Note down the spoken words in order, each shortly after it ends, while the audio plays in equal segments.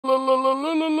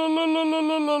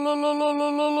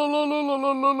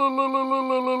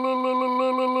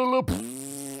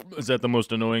Is that the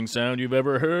most annoying sound you've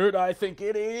ever heard? I think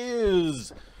it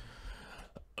is.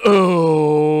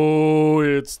 Oh,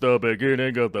 it's the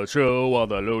beginning of the show while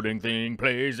the loading thing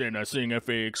plays and I sing a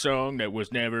fake song that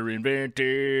was never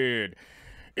invented.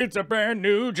 It's a brand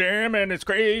new jam and it's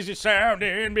crazy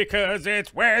sounding because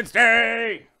it's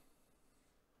Wednesday.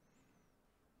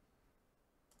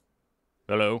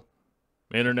 Hello?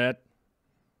 Internet?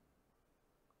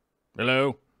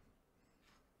 Hello?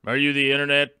 Are you the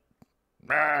internet?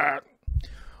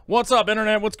 What's up,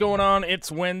 internet? What's going on? It's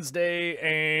Wednesday,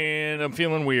 and I'm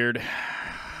feeling weird.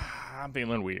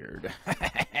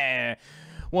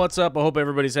 What's up? I hope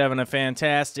everybody's having a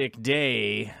fantastic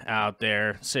day out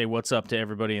there. Say what's up to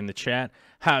everybody in the chat.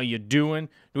 How you doing?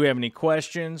 Do we have any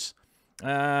questions?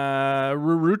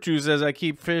 Rurutu says, I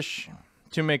keep fish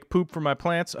to make poop for my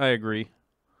plants. I agree.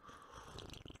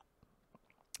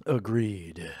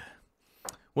 Agreed.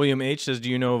 William H. says, do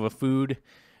you know of a food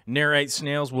Nerite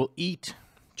snails will eat?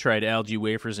 Tried algae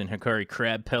wafers and Hikari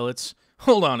crab pellets.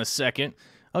 Hold on a second.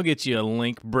 I'll get you a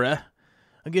link, bruh.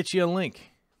 I'll get you a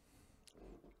link.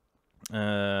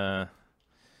 Hold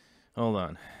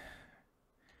on.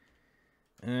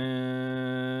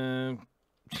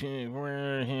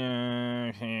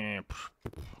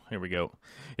 Here we go.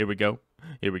 Here we go.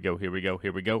 Here we go. Here we go.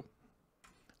 Here we go.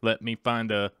 Let me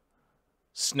find a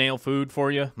snail food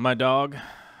for you, my dog.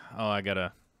 Oh, I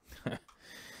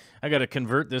gotta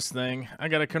convert this thing. I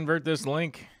gotta convert this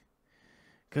link.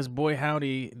 Because boy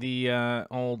howdy, the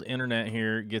old internet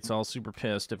here gets all super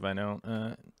pissed if I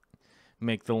don't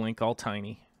make the link all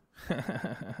tiny.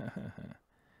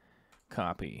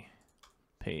 Copy.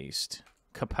 Paste.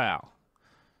 Kapow.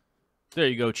 There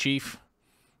you go, Chief.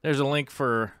 There's a link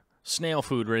for snail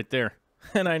food right there.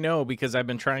 And I know because I've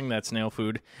been trying that snail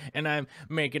food, and I'm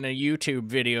making a YouTube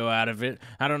video out of it.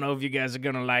 I don't know if you guys are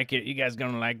going to like it. You guys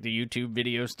going to like the YouTube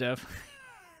video stuff?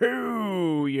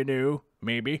 Ooh, you know,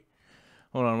 maybe.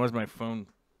 Hold on, where's my phone?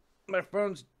 My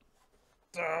phone's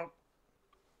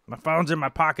in my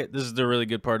pocket. This is the really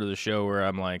good part of the show where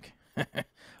I'm like,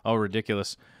 all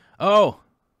ridiculous. Oh,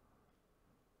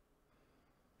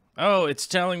 it's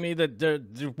telling me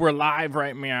that we're live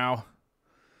right meow.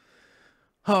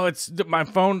 Oh, it's my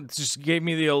phone just gave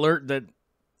me the alert that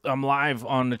I'm live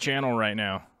on the channel right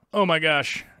now. Oh my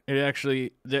gosh. It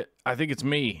actually, I think it's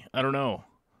me. I don't know.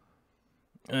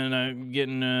 And I'm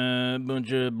getting a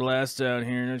bunch of blasts out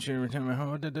here. Okay. I'm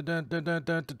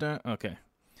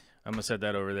going to set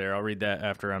that over there. I'll read that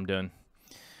after I'm done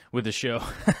with the show.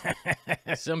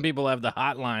 Some people have the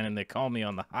hotline and they call me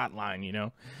on the hotline, you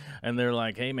know. And they're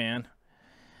like, hey man,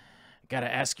 got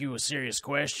to ask you a serious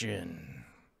question.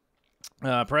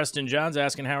 Preston John's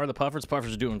asking, how are the Puffers?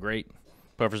 Puffers are doing great.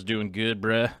 Puffers doing good,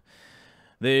 bruh.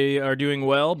 They are doing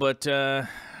well, but I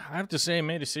have to say I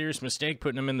made a serious mistake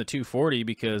putting them in the 240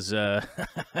 because they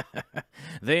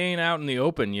ain't out in the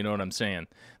open, you know what I'm saying?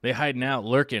 They hiding out,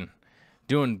 lurking,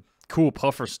 doing cool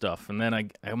Puffer stuff. And then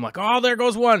I'm like, oh, there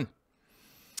goes one.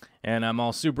 And I'm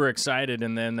all super excited,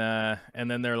 and then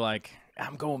they're like,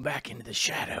 I'm going back into the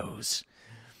shadows.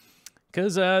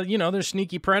 Because, you know, they're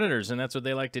sneaky predators, and that's what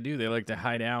they like to do. They like to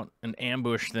hide out and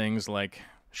ambush things like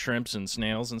shrimps and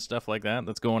snails and stuff like that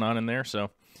that's going on in there. So,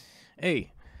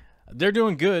 hey, they're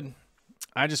doing good.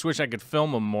 I just wish I could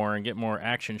film them more and get more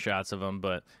action shots of them,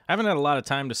 but I haven't had a lot of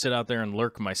time to sit out there and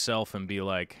lurk myself and be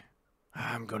like,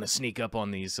 I'm going to sneak up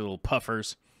on these little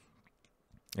puffers.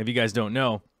 If you guys don't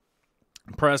know,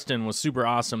 Preston was super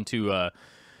awesome to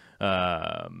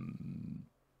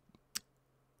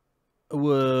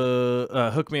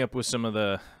hook me up with some of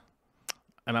the,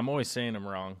 and I'm always saying them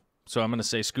wrong, so I'm going to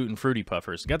say Scootin' Fruity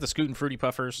Puffers. Got the Scootin' Fruity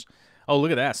Puffers. Oh,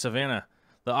 look at that, Savannah.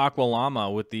 The Aqua Llama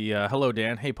with the, hello,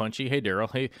 Dan. Hey, Punchy. Hey, Daryl.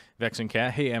 Hey, Vexen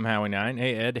Cat. Hey, M. Howie9.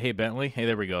 Hey, Ed. Hey, Bentley. Hey,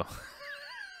 there we go.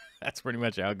 That's pretty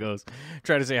much how it goes.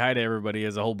 Try to say hi to everybody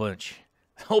as a whole bunch.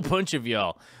 A whole bunch of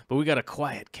y'all. But we got a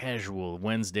quiet, casual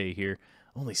Wednesday here.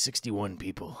 Only 61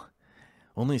 people.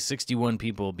 Only 61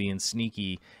 people being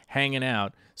sneaky, hanging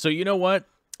out. So you know what?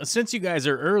 Since you guys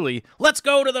are early, let's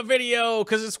go to the video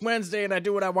because it's Wednesday and I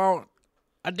do what I want.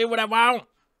 I do what I want.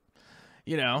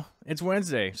 You know, it's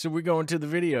Wednesday, so we're going to the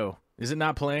video. Is it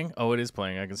not playing? Oh, it is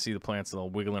playing. I can see the plants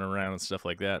all wiggling around and stuff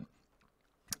like that.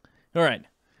 All right.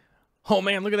 Oh,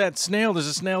 man, look at that snail. There's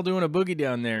a snail doing a boogie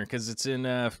down there because it's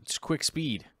in quick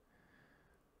speed.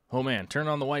 Oh, man, turn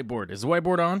on the whiteboard. Is the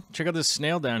whiteboard on? Check out this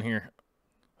snail down here.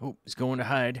 Oh, he's going to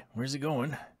hide. Where's he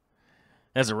going?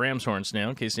 That's a ram's horn snail,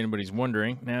 in case anybody's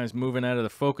wondering. Now he's moving out of the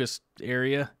focus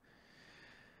area.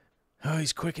 Oh,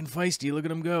 he's quick and feisty. Look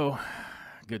at him go.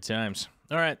 Good times.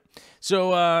 All right.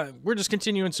 So we're just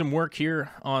continuing some work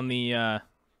here on the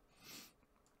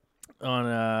on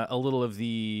a little of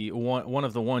the one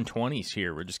of the 120s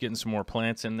here. We're just getting some more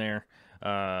plants in there.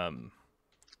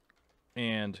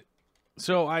 And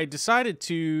so I decided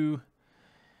to,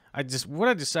 what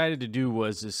I decided to do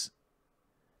was just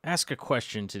ask a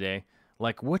question today.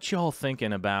 Like, what y'all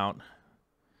thinking about,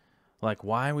 like,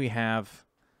 why we have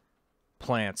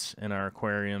plants in our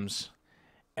aquariums?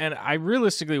 And I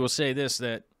realistically will say this,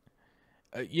 that,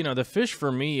 you know, the fish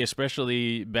for me,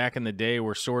 especially back in the day,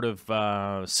 were sort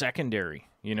of secondary.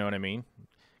 You know what I mean?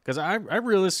 Because I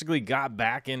realistically got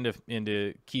back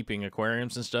into keeping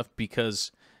aquariums and stuff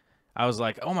because I was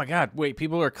like, oh my God, wait,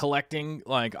 people are collecting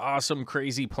like awesome,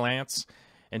 crazy plants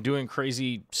and doing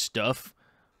crazy stuff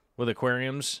with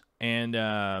aquariums. And,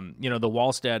 you know, the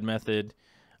Wallstad method,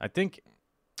 I think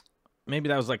maybe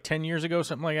that was like 10 years ago,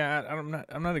 something like that.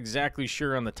 I'm not exactly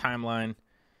sure on the timeline.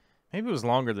 Maybe it was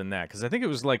longer than that, because I think it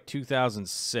was like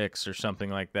 2006 or something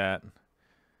like that.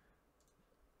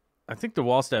 I think the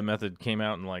Wallstad method came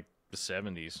out in like the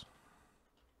 70s.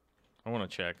 I want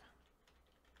to check.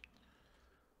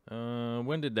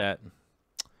 When did that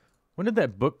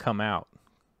book come out?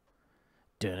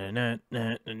 When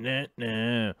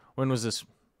was this?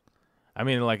 I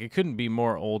mean, like, it couldn't be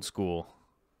more old school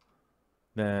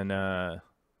than,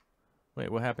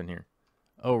 wait, what happened here?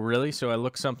 Oh, really? So I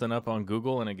look something up on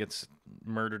Google and it gets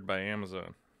murdered by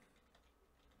Amazon.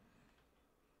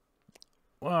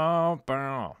 Well,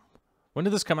 when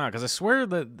did this come out? Because I swear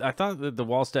that I thought that the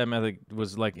Wallstad method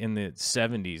was like in the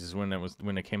 70s is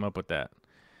when it came up with that.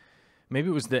 Maybe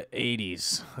it was the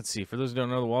 80s. Let's see. For those who don't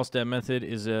know, the Wallstad method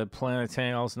is a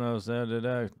planetary, also known as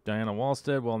Diana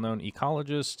Wallstad, well-known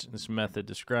ecologist. This method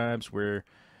describes where,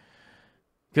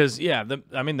 because yeah,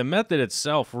 I mean the method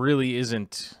itself really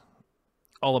isn't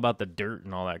all about the dirt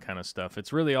and all that kind of stuff.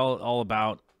 It's really all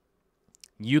about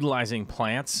utilizing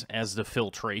plants as the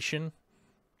filtration.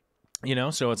 You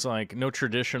know, so it's like no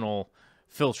traditional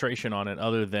filtration on it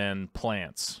other than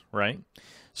plants, right?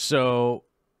 So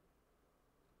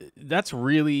that's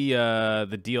really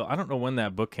the deal. I don't know when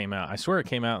that book came out. I swear it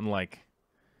came out in like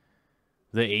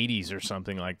the 80s or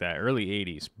something like that, early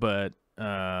 80s. But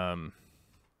I'm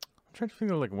trying to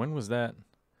figure out, like, when was that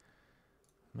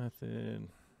method?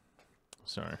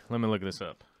 Sorry, let me look this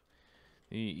up.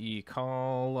 The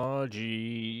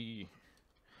ecology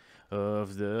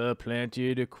of the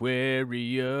planted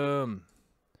aquarium.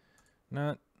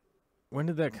 Not, when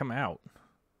did that come out?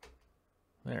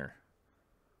 There.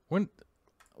 When?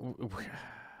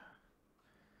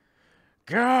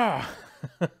 Gah!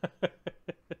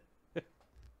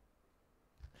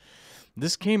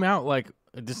 This came out like,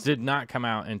 this did not come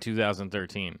out in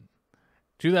 2013.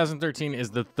 2013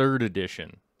 is the 3rd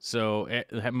edition. So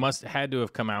it had to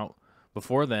have come out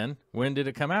before then. When did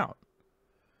it come out?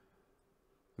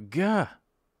 Gah.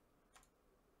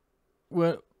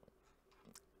 Well,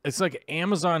 it's like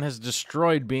Amazon has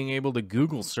destroyed being able to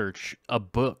Google search a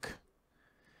book.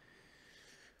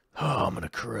 Oh, I'm going to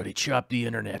karate chop the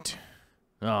internet.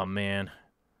 Oh, man.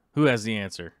 Who has the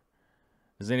answer?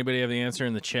 Does anybody have the answer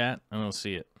in the chat? I don't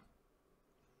see it.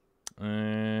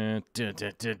 Yeah,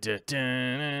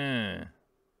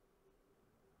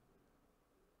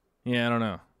 I don't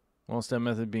know. Wallstad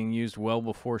method being used well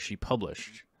before she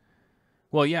published.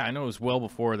 Well, yeah, I know it was well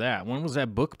before that. When was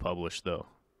that book published, though?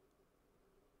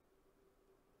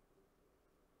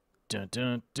 I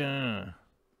don't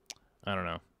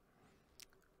know.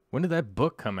 When did that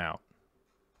book come out?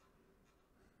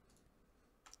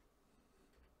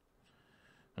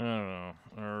 I don't know.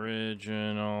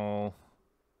 Original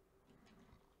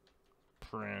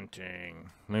printing.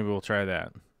 Maybe we'll try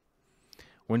that.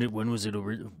 When was it?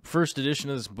 First edition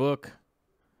of this book?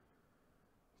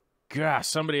 Gosh,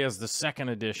 somebody has the 2nd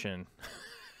edition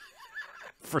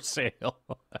for sale.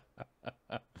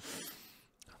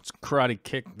 Let's karate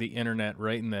kick the internet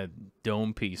right in the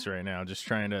dome piece right now. Just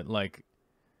trying to, like...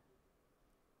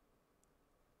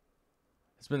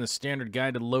 It's been the standard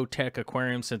guide to low-tech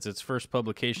aquarium since its first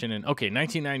publication in, okay,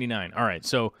 1999. All right,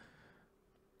 so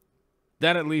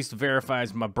that at least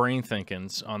verifies my brain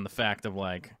thinkings on the fact of,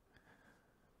 like...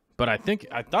 But I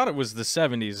thought it was the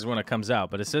 70s is when it comes out.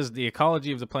 But it says the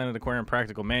Ecology of the Planet Aquarium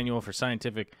Practical Manual for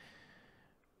Scientific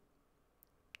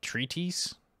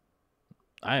Treatise.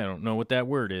 I don't know what that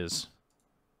word is.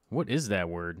 What is that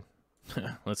word?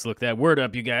 Let's look that word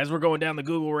up, you guys. We're going down the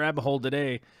Google rabbit hole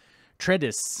today.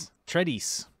 Treatise.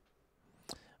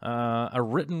 A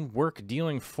written work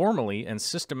dealing formally and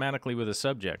systematically with a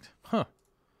subject. Huh.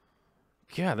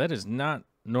 Yeah, that is not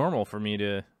normal for me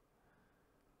to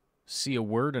see a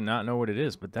word and not know what it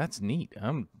is, but that's neat.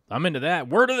 I'm into that.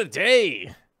 Word of the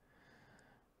day.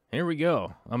 Here we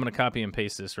go. I'm going to copy and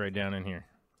paste this right down in here.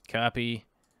 Copy,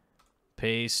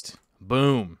 paste,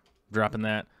 boom, dropping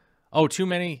that. Oh, too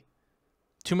many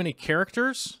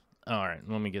characters? All right,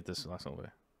 let me get this last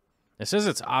one. It says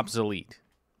it's obsolete,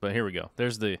 but here we go.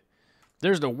 There's the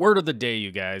word of the day,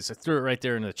 you guys. I threw it right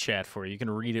there in the chat for you. You can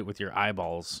read it with your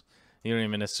eyeballs. You don't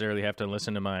even necessarily have to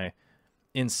listen to my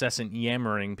incessant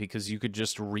yammering because you could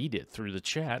just read it through the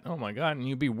chat. Oh my god, and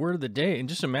you'd be word of the day. And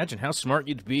just imagine how smart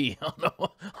you'd be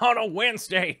on a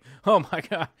Wednesday. Oh my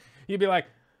god. You'd be like,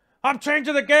 I'm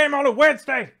changing the game on a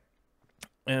Wednesday.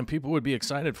 And people would be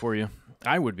excited for you.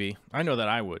 I would be. I know that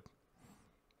I would.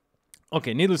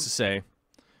 Okay, needless to say,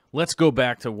 let's go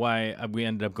back to why we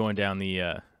ended up going down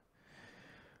the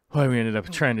why we ended up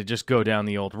trying to just go down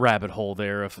the old rabbit hole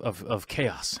there of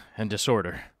chaos and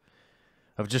disorder.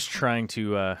 Of just trying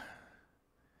to,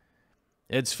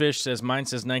 Ed's Fish says, mine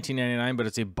says 1999, but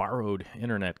it's a borrowed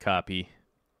internet copy.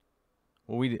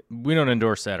 Well, we don't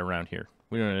endorse that around here.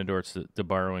 We don't endorse the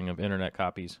borrowing of internet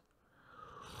copies.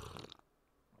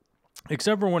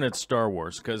 Except for when it's Star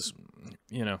Wars, because,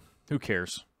 you know, who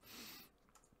cares?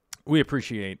 We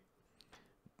appreciate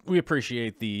the, what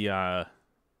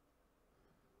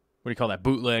do you call that,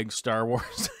 bootleg Star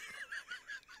Wars?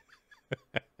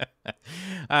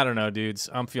 I don't know, dudes.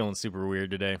 I'm feeling super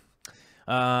weird today.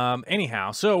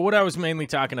 Anyhow, so what I was mainly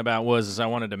talking about was I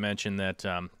wanted to mention that,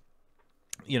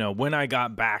 you know, when I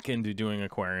got back into doing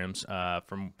aquariums,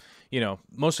 from, you know,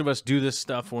 most of us do this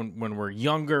stuff when we're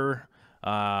younger,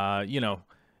 you know,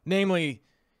 namely,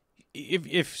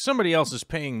 if somebody else is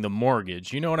paying the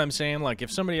mortgage, you know what I'm saying? Like,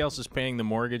 if somebody else is paying the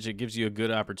mortgage, it gives you a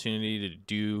good opportunity to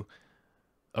do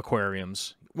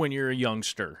aquariums when you're a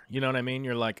youngster. You know what I mean?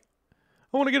 You're like,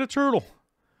 I want to get a turtle.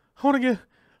 I want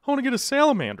to get a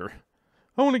salamander.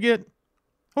 I want to get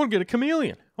a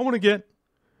chameleon. I want to get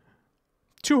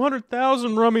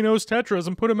 200,000 rummy-nosed tetras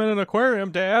and put them in an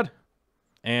aquarium, Dad.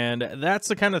 And that's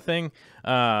the kind of thing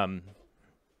that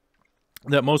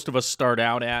most of us start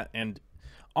out at. And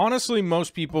honestly,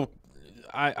 most people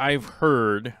I've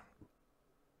heard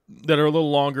that are a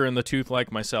little longer in the tooth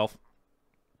like myself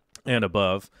and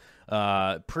above,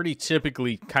 pretty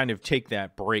typically kind of take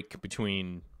that break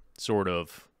between sort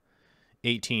of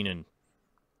 18 and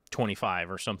 25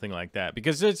 or something like that,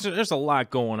 because there's a lot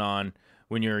going on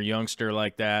when you're a youngster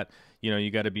like that. You know,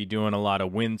 you got to be doing a lot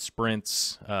of wind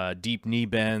sprints, deep knee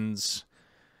bends,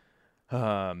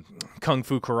 kung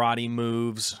fu karate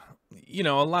moves, you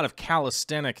know, a lot of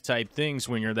calisthenic type things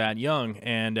when you're that young,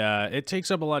 and it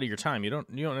takes up a lot of your time. You don't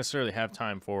necessarily have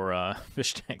time for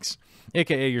fish tanks,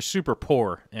 aka you're super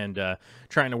poor and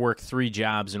trying to work 3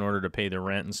 jobs in order to pay the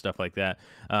rent and stuff like that.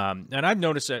 And I've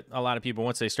noticed that a lot of people,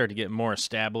 once they start to get more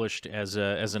established as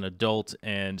an adult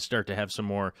and start to have some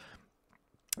more,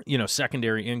 you know,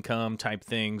 secondary income type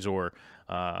things, or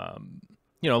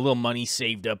you know, a little money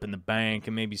saved up in the bank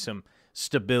and maybe some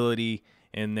stability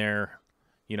in their,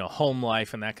 you know, home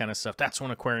life and that kind of stuff, that's when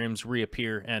aquariums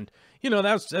reappear. And, you know,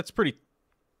 that's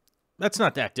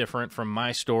not that different from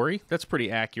my story. That's pretty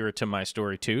accurate to my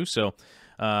story too. So,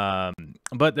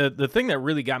 but the thing that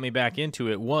really got me back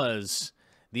into it was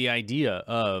the idea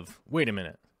of, wait a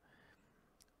minute.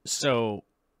 So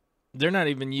they're not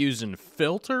even using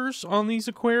filters on these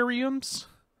aquariums?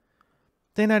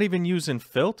 They're not even using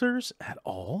filters at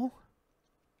all?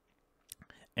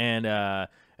 And I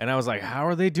was like, how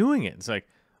are they doing it? It's like,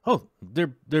 oh,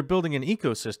 they're building an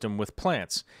ecosystem with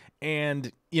plants.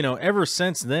 And, you know, ever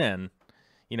since then,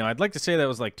 you know, I'd like to say that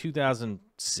was like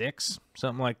 2006,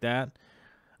 something like that.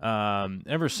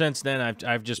 Ever since then,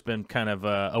 I've just been kind of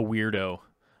a weirdo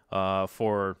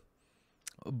for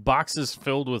boxes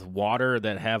filled with water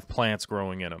that have plants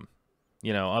growing in them.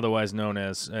 You know, otherwise known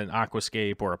as an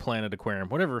aquascape or a planet aquarium,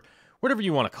 whatever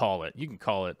you want to call it. You could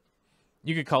call it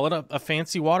a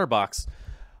fancy water box.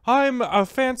 I'm a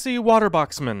fancy water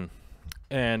boxman.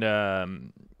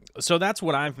 And so that's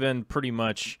what I've been pretty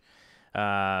much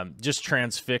just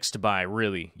transfixed by,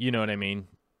 really. You know what I mean?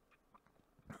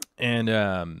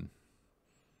 And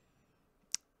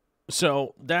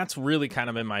so that's really kind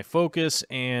of been my focus.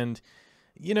 And,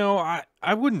 you know,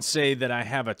 I wouldn't say that I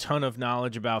have a ton of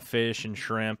knowledge about fish and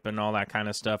shrimp and all that kind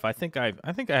of stuff. I think I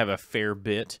have a fair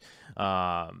bit.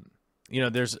 You know,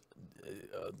 there's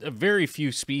a very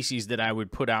few species that I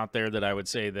would put out there that I would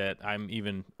say that I'm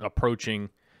even approaching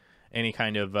any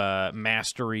kind of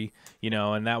mastery, you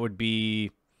know, and that would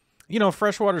be, you know,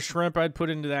 freshwater shrimp I'd put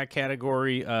into that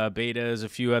category, betas, a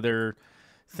few other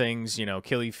things, you know,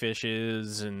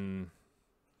 killifishes and,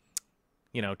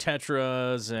 you know,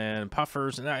 tetras and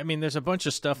puffers. And I mean, there's a bunch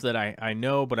of stuff that I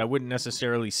know, but I wouldn't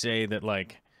necessarily say that,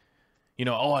 like, you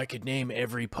know, oh, I could name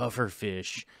every puffer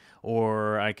fish,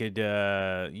 or I could,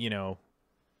 you know,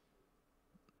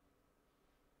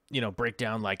 break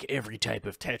down like every type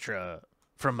of tetra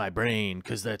from my brain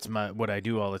because that's what I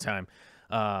do all the time.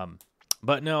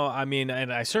 But no, I mean,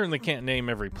 and I certainly can't name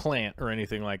every plant or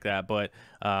anything like that, but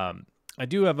I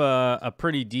do have a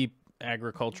pretty deep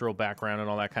agricultural background and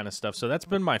all that kind of stuff. So that's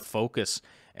been my focus.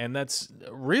 And that's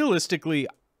realistically,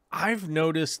 I've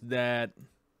noticed that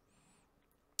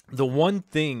the one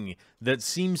thing that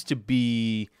seems to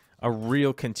be a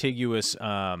real contiguous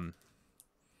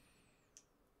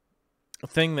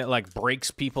thing that like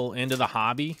breaks people into the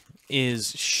hobby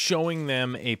is showing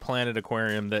them a planted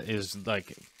aquarium that is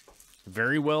like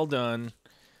very well done,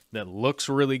 that looks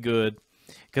really good.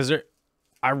 Because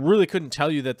I really couldn't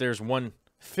tell you that there's one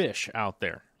fish out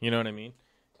there. You know what I mean?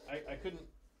 I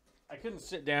couldn't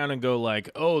sit down and go like,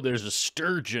 oh, there's a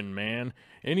sturgeon, man.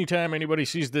 Anytime anybody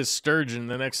sees this sturgeon,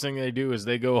 the next thing they do is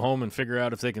they go home and figure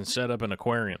out if they can set up an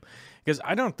aquarium. Because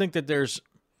I don't think that there's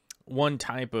one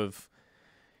type of,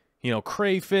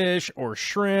 crayfish or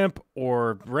shrimp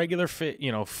or regular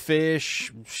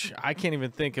fish. I can't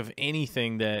even think of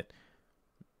anything that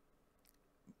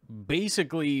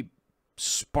basically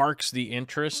sparks the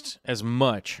interest as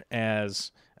much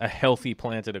as a healthy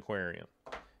planted aquarium,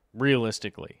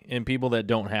 realistically, in people that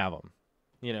don't have them,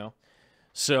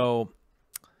 So,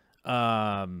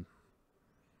 I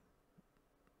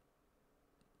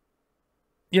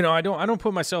don't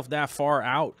put myself that far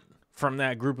out from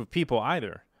that group of people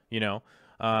either.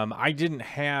 I didn't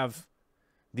have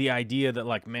the idea that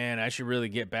like, man, I should really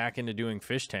get back into doing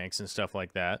fish tanks and stuff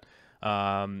like that.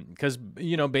 Because,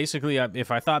 basically,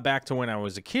 if I thought back to when I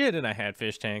was a kid and I had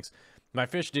fish tanks, my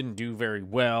fish didn't do very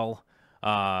well,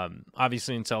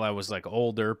 obviously until I was, like,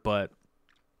 older, but,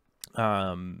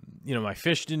 my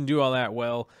fish didn't do all that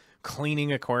well.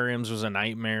 Cleaning aquariums was a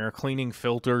nightmare. Cleaning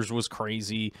filters was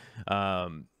crazy.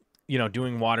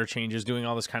 Doing water changes, doing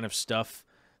all this kind of stuff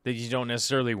that you don't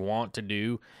necessarily want to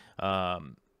do.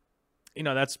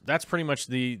 That's pretty much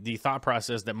the thought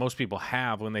process that most people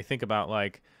have when they think about,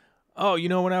 like, oh,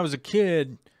 when I was a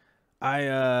kid,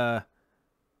 I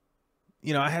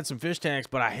had some fish tanks,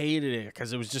 but I hated it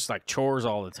because it was just like chores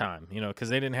all the time, because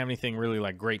they didn't have anything really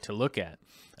like great to look at.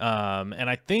 And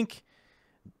I think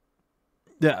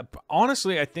that,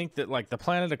 honestly, I think that like the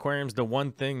planted aquarium's the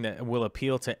one thing that will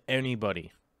appeal to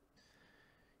anybody.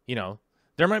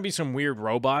 There might be some weird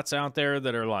robots out there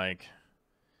that are like,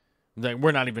 that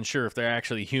we're not even sure if they're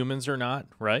actually humans or not,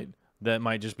 right? That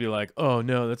might just be like, oh,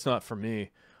 no, that's not for me.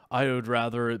 I would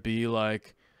rather it be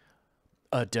like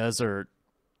a desert.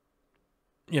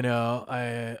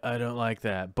 I don't like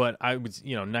that. But I would,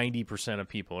 90% of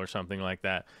people or something like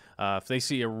that, if they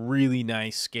see a really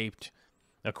nice scaped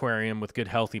aquarium with good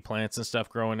healthy plants and stuff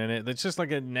growing in it, that's just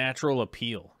like a natural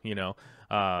appeal,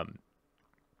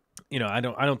 I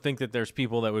don't think that there's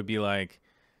people that would be like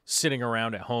sitting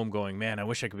around at home going, man, I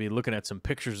wish I could be looking at some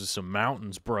pictures of some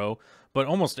mountains, bro. But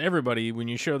almost everybody, when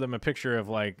you show them a picture of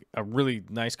like a really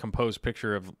nice composed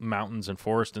picture of mountains and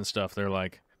forest and stuff, they're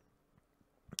like,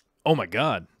 oh my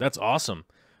God, that's awesome.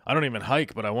 I don't even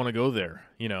hike, but I want to go there,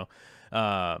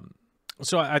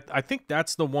 So I think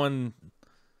that's the one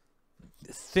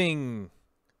thing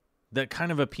that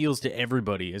kind of appeals to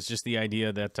everybody, is just the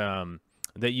idea that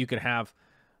that you could have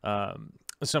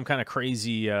some kind of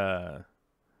crazy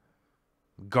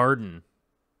garden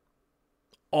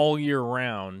all year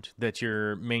round that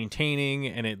you're maintaining,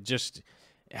 and it just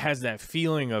has that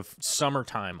feeling of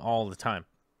summertime all the time.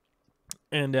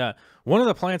 And one of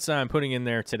the plants that I'm putting in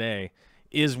there today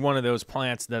is one of those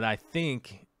plants that I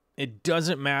think it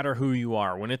doesn't matter who you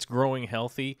are. When it's growing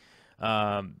healthy,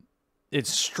 it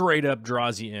straight up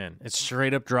draws you in. It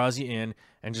straight up draws you in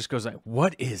and just goes like,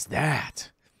 what is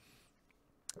that?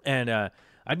 And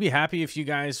I'd be happy if you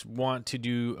guys want to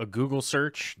do a Google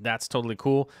search. That's totally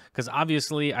cool, because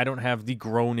obviously I don't have the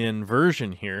grown-in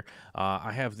version here.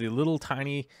 I have the little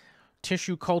tiny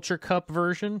tissue culture cup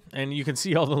version, and you can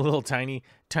see all the little tiny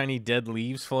dead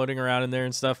leaves floating around in there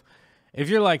and stuff. If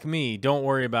you're like me, don't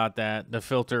worry about that. The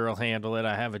filter will handle it.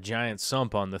 I have a giant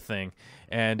sump on the thing,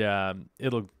 and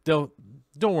don't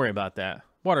worry about that.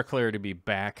 Water clarity will be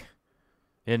back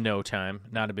in no time.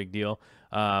 Not a big deal.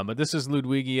 But this is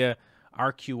Ludwigia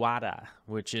arcuata,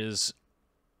 which is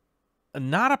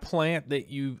not a plant that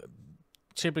you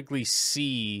typically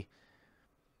see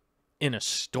in a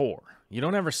store. You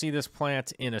don't ever see this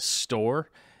plant in a store,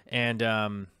 and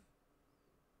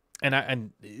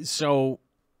so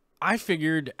I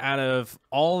figured out of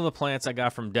all of the plants I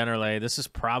got from Dennerley, this is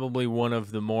probably one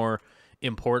of the more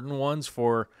important ones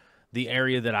for the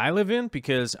area that I live in,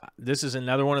 because this is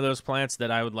another one of those plants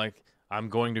that I'm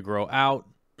going to grow out,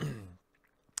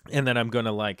 and then I'm going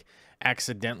to like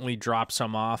accidentally drop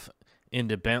some off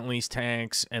into Bentley's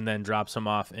tanks and then drop some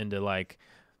off into, like,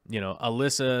 you know,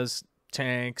 Alyssa's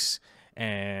tanks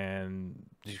and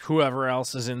whoever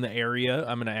else is in the area.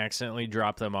 I'm going to accidentally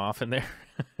drop them off in there.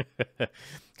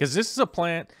 Because this is a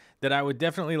plant that I would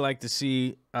definitely like to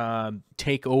see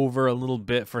take over a little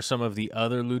bit for some of the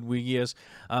other Ludwigias,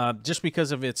 just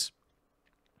because of it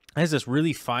has this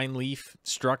really fine leaf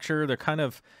structure. They're kind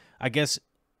of, I guess,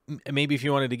 maybe if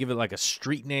you wanted to give it like a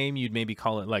street name, you'd maybe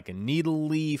call it like a needle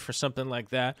leaf or something like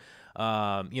that.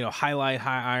 You know, highlight,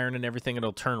 high iron and everything,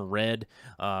 it'll turn red.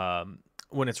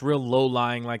 When it's real low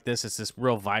lying like this, it's this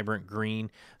real vibrant green.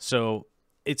 So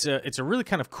it's a really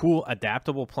kind of cool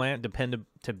adaptable plant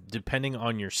depending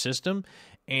on your system.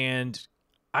 And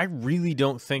I really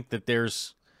don't think that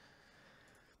there's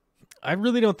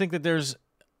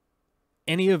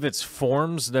any of its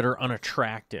forms that are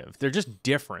unattractive. They're just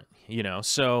different, you know.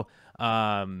 So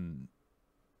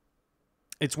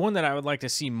it's one that I would like to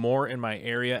see more in my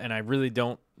area, and I really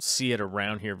don't see it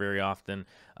around here very often.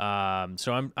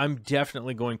 So I'm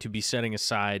definitely going to be setting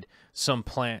aside some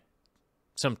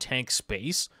tank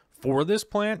space for this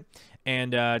plant,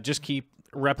 and just keep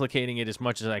replicating it as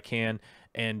much as I can,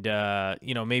 and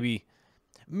you know, maybe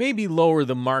lower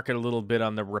the market a little bit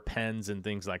on the repens and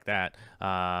things like that,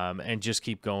 and just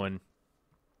keep going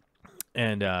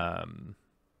and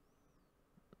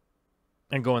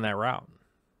going that route,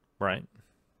 right?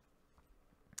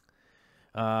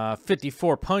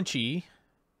 54 Punchy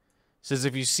says,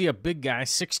 if you see a big guy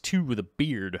 6'2" with a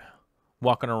beard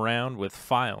walking around with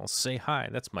files, say hi.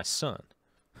 That's my son.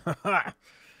 All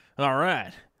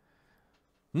right.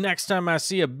 Next time I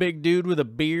see a big dude with a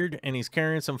beard and he's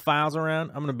carrying some files around,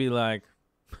 I'm going to be like,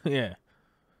 yeah,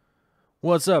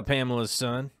 what's up, Pamela's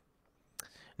son?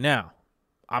 Now,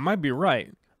 I might be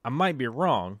right. I might be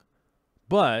wrong,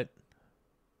 but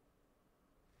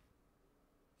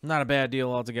not a bad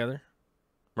deal altogether,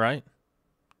 right?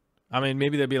 I mean,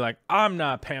 maybe they'd be like, I'm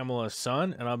not Pamela's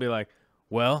son. And I'll be like,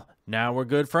 well, now we're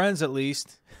good friends at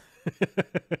least.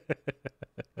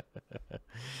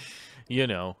 You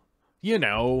know.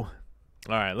 All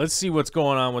right, let's see what's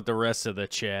going on with the rest of the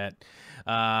chat.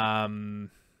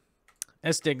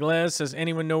 Estegles says,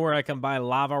 anyone know where I can buy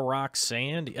lava rock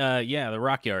sand? Yeah, the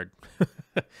Rock Yard.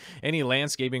 Any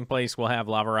landscaping place will have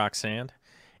lava rock sand.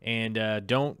 And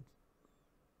don't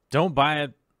buy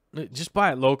it. Just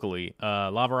buy it locally.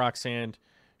 Lava rock sand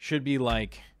should be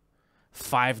like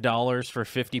 $5 for a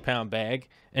 50-pound bag.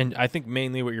 And I think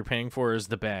mainly what you're paying for is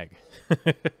the bag.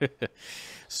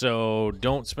 So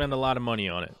don't spend a lot of money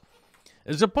on it.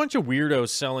 There's a bunch of weirdos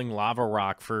selling lava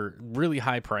rock for really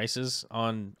high prices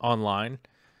online.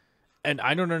 And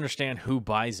I don't understand who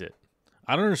buys it.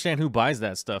 I don't understand who buys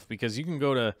that stuff, because you can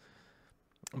go to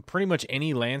pretty much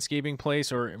any landscaping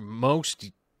place, or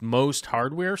most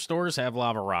hardware stores have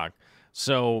lava rock.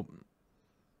 So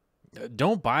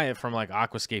don't buy it from like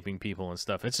aquascaping people and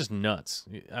stuff. It's just nuts.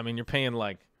 I mean, you're paying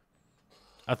like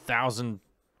 1,000%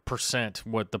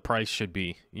 what the price should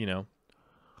be, you know.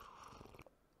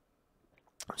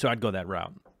 So I'd go that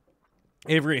route.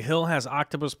 Avery Hill has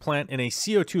octopus plant in a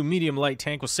CO2 medium light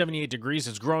tank with 78 degrees.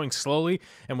 It's growing slowly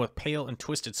and with pale and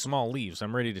twisted small leaves.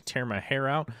 I'm ready to tear my hair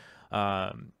out.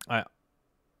 I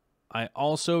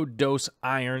also dose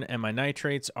iron, and my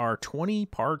nitrates are 20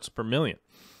 parts per million.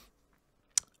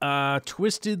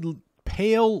 Twisted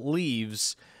pale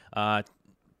leaves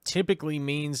typically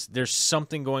means there's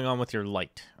something going on with your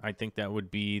light. I think that would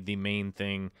be the main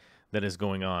thing that is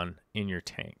going on in your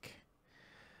tank.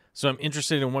 So I'm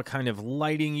interested in what kind of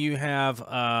lighting you have.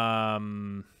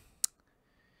 And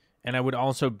I would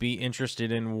also be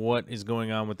interested in what is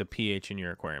going on with the pH in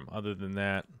your aquarium. Other than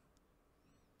that,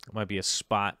 it might be a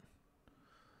spot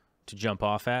to jump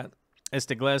off at.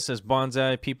 Estegles says,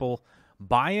 bonsai people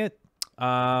buy it.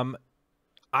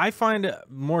 I find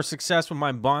more success with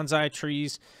my bonsai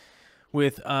trees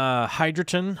with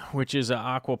hydroton, which is an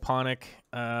aquaponic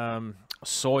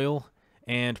soil,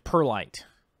 and perlite.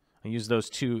 I use those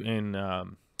two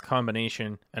in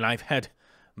combination, and I've had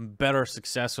better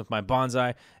success with my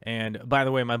bonsai. And by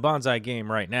the way, my bonsai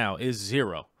game right now is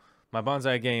 0. My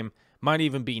bonsai game might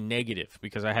even be negative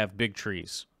because I have big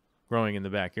trees growing in the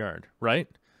backyard, right?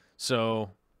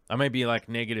 So I might be like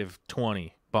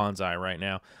 -20 bonsai right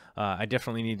now. I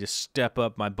definitely need to step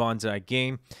up my bonsai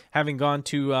game. Having gone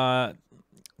to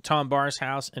Tom Barr's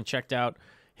house and checked out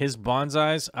his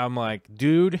bonsais, I'm like,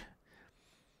 dude,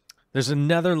 there's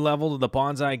another level to the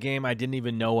bonsai game I didn't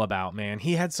even know about, man.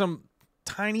 He had some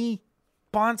tiny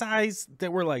bonsais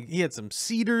that were like, he had some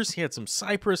cedars, he had some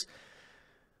cypress.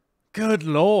 Good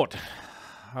Lord.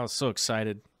 I was so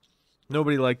excited.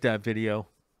 Nobody liked that video.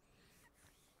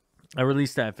 I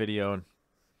released that video, and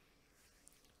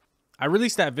I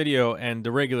released that video, and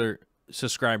the regular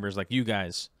subscribers, like you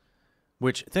guys,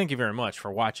 which thank you very much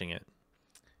for watching it.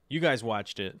 You guys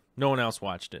watched it. No one else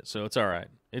watched it, so it's all right.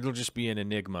 It'll just be an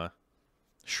enigma,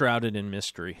 shrouded in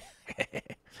mystery.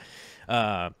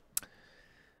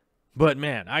 But,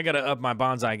 man, I got to up my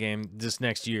bonsai game this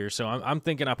next year, so I'm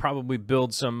thinking I'll probably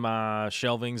build some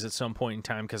shelvings at some point in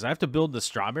time, because I have to build the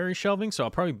strawberry shelving, so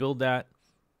I'll probably build that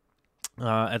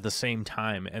at the same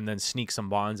time and then sneak some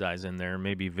bonsais in there.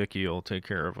 Maybe Vicky will take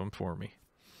care of them for me.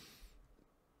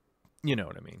 You know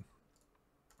what I mean.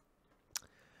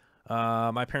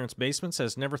 My parents' basement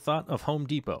says, never thought of Home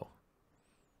Depot.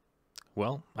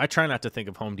 Well, I try not to think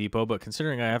of Home Depot, but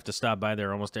considering I have to stop by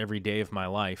there almost every day of my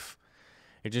life,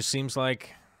 it just seems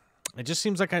like I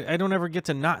don't ever get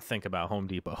to not think about Home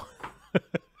Depot.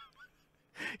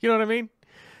 You know what I mean?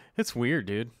 It's weird,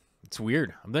 dude. It's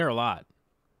weird. I'm there a lot.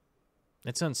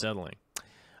 It's unsettling.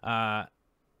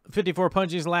 54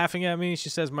 Punji's laughing at me. She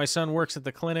says, my son works at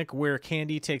the clinic where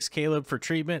Candy takes Caleb for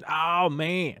treatment. Oh,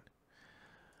 man.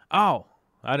 Oh,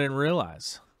 I didn't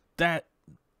realize. That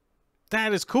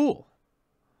is cool.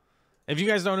 If you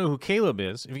guys don't know who Caleb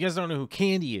is, if you guys don't know who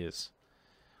Candy is,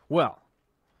 well,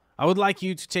 I would like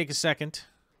you to take a second.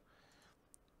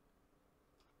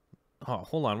 Oh,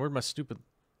 hold on. Where'd my stupid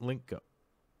link go?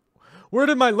 Where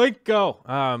did my link go?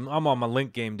 I'm on my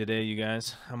link game today, you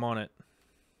guys. I'm on it.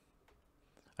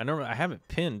 I have it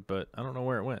pinned, but I don't know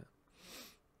where it went.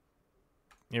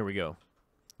 Here we go.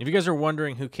 If you guys are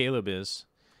wondering who Caleb is,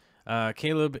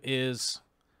 Caleb is,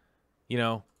 you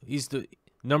know, he's the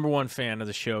 #1 fan of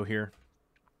the show here.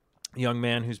 Young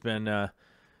man who's been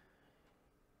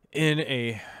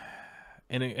in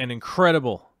an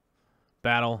incredible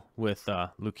battle with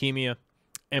leukemia.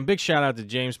 And big shout out to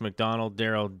James McDonald,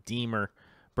 Daryl Deemer,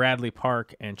 Bradley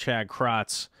Park, and Chad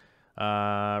Krotz,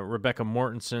 Rebecca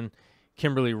Mortensen,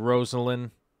 Kimberly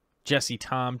Rosalind, Jesse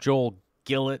Tom, Joel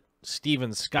Gillett,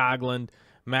 Steven Skoglund,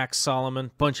 Max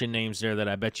Solomon. Bunch of names there that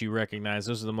I bet you recognize.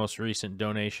 Those are the most recent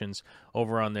donations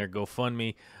over on their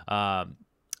GoFundMe.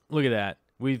 Look at that.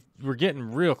 We're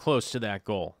getting real close to that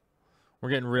goal. We're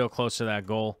getting real close to that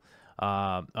goal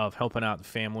of helping out the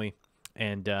family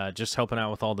and just helping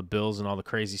out with all the bills and all the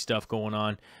crazy stuff going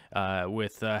on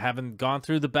with having gone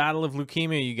through the battle of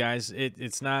leukemia, you guys.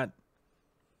 It's not,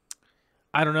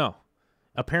 I don't know.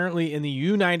 Apparently in the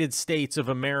United States of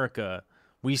America,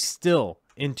 we still,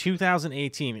 in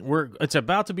 2018, it's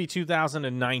about to be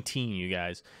 2019, you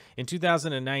guys. In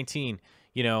 2019,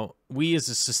 you know, we as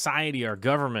a society, our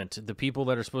government, the people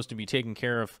that are supposed to be taking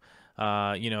care of,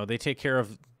 you know, they take care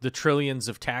of the trillions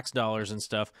of tax dollars and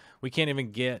stuff. We can't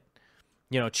even get,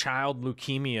 you know, child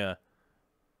leukemia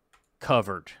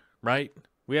covered, right?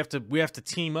 We have to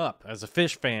team up as a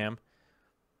fish fam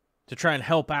to try and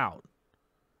help out.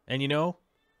 And, you know,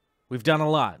 we've done a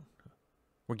lot.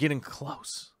 We're getting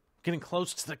close. Getting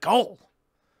close to the goal,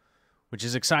 which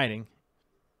is exciting.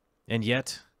 And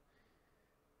yet,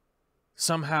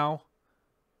 somehow,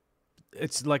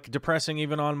 it's like depressing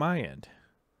even on my end.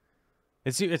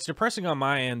 It's depressing on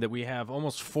my end that we have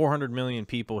almost 400 million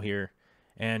people here.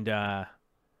 And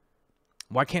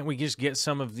why can't we just get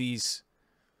some of these,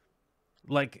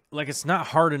 like it's not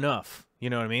hard enough, you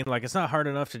know what I mean? Like it's not hard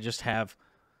enough to just have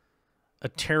a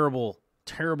terrible,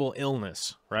 terrible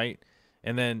illness, right?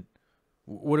 And then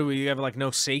what do we have, like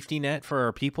no safety net for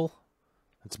our people?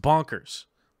 It's bonkers.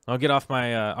 I'll get off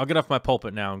my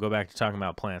pulpit now and go back to talking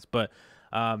about plants. But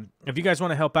if you guys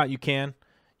want to help out, you can.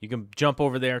 You can jump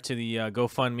over there to the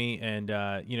GoFundMe and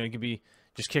you know, you could be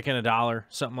just kicking $1,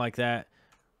 something like that.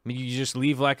 I mean, you just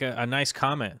leave like a nice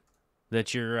comment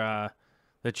that you're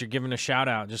giving a shout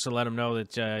out, just to let them know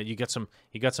that you got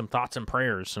some thoughts and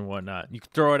prayers and whatnot. You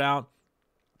can throw it out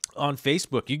on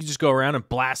Facebook. You can just go around and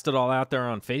blast it all out there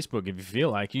on Facebook if you feel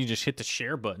like. You just hit the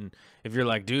share button if you're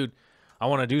like, dude, I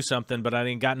want to do something, but I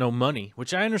ain't got no money,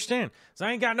 which I understand. So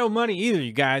I ain't got no money either,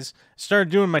 you guys. Started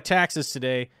doing my taxes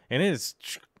today, and it is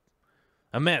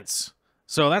immense.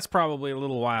 So that's probably a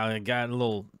little while. I got a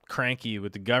little cranky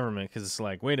with the government because it's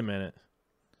like, wait a minute.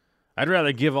 I'd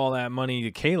rather give all that money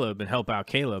to Caleb and help out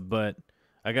Caleb, but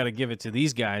I got to give it to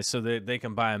these guys so that they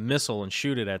can buy a missile and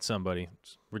shoot it at somebody.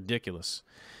 It's ridiculous.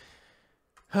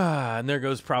 And there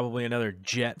goes probably another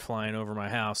jet flying over my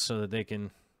house so that they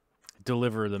can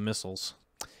deliver the missiles.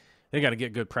 They got to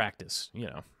get good practice, you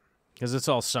know, because it's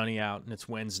all sunny out and it's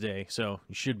Wednesday, so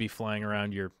you should be flying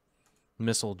around your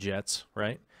missile jets,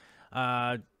 right?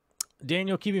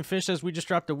 Daniel Keeping Fish says, we just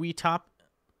dropped a wee top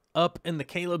up in the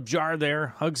Caleb jar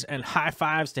there. Hugs and high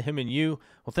fives to him and you.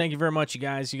 Well, thank you very much, you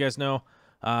guys. You guys know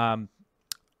I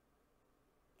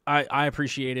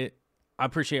appreciate it. I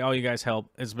appreciate all you guys'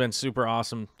 help. It's been super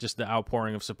awesome, just the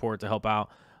outpouring of support to help out.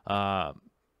 You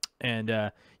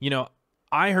know,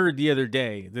 I heard the other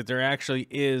day that there actually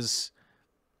is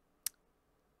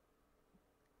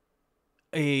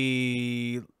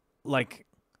there's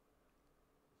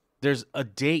a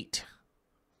date,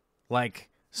 like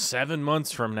 7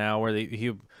 months from now, where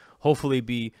he'll hopefully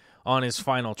be on his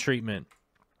final treatment,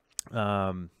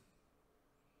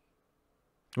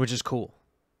 which is cool.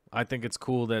 I think it's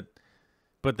cool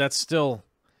but that's still,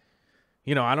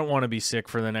 you know, I don't want to be sick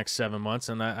for the next 7 months,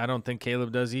 and I don't think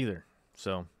Caleb does either.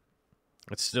 So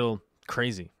it's still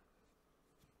crazy.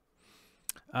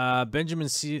 Benjamin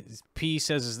P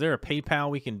says, is there a PayPal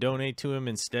we can donate to him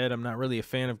instead? I'm not really a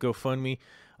fan of GoFundMe.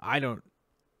 I don't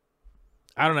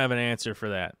have an answer for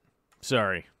that.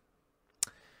 Sorry.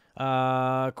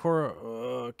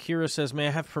 Kira says, may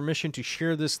I have permission to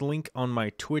share this link on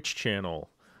my Twitch channel?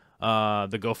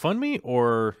 The GoFundMe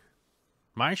or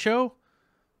my show?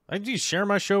 I can just share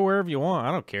my show wherever you want.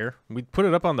 I don't care. We put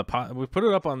it up on the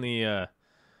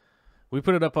what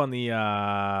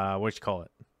you call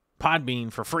it?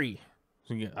 Podbean for free.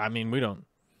 I mean, we don't.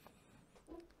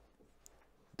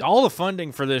 All the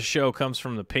funding for this show comes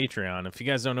from the Patreon. If you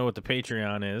guys don't know what the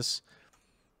Patreon is,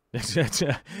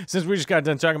 since we just got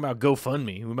done talking about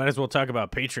GoFundMe, we might as well talk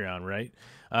about Patreon, right?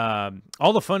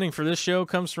 All the funding for this show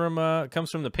comes from the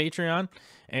Patreon,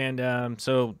 and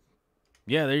so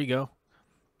yeah, there you go.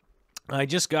 I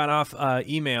just got off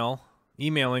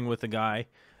emailing with a guy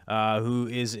who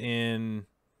is in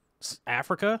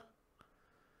Africa,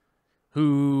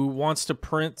 who wants to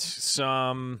print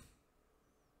some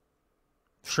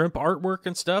shrimp artwork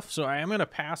and stuff. So I am going to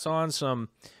pass on some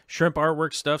shrimp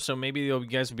artwork stuff, so maybe you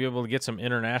guys will be able to get some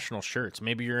international shirts.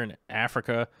 Maybe you're in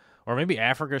Africa, or maybe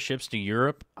Africa ships to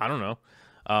Europe. I don't know.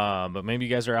 But maybe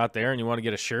you guys are out there and you want to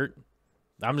get a shirt.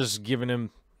 I'm just giving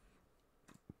him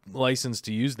license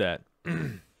to use that.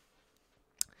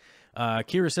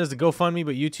 Kira says the GoFundMe,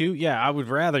 but you too? Yeah, I would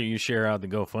rather you share out the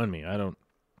GoFundMe. I don't,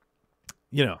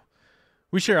 you know,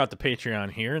 we share out the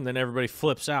Patreon here, and then everybody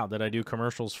flips out that I do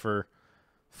commercials for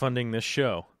funding this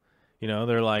show. You know,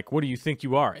 they're like, what do you think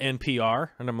you are, NPR?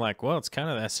 And I'm like, well, it's kind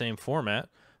of that same format.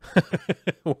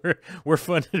 we're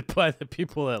funded by the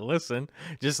people that listen,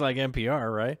 just like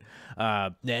NPR, right?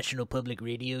 National Public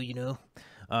Radio, you know.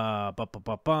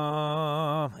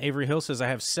 Avery Hill says, I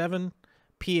have 7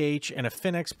 pH and a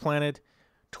Finex Planet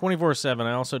 24/7.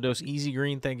 I also dose Easy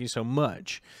Green. Thank you so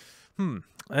much.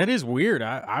 That is weird.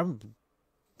 I'm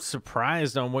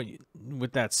surprised on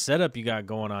with that setup you got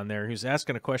going on there. He was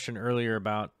asking a question earlier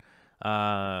about,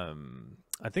 I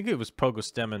think it was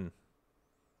Progostemon.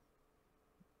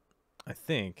 I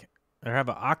think I have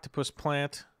an octopus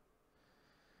plant,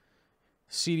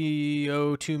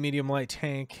 CDO2 medium light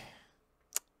tank.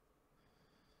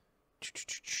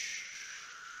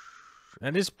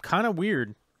 That is kind of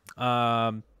weird.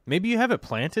 Maybe you have it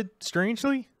planted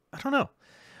strangely. I don't know.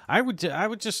 I would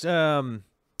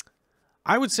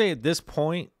say at this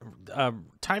point,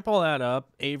 type all that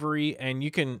up, Avery, and you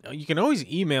can always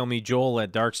email me, Joel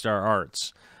at Darkstar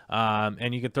Arts,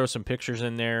 and you can throw some pictures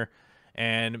in there,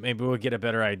 and maybe we'll get a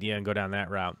better idea and go down that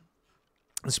route.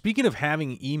 Speaking of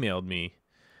having emailed me,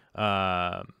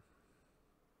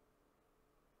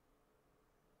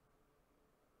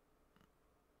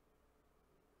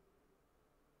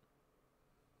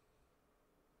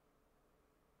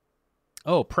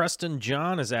 oh, Preston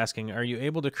John is asking, are you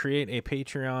able to create a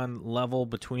Patreon level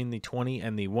between the 20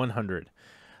 and the 100?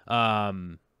 I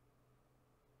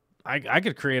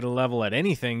could create a level at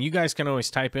anything. You guys can always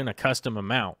type in a custom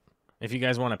amount. If you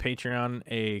guys want a Patreon,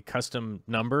 a custom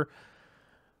number.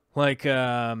 Like,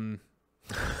 hold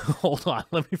on,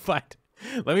 let me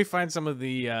find some of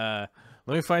the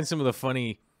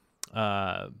funny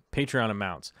Patreon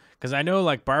amounts. Because I know,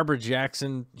 like, Barbara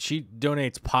Jackson, she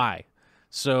donates pi.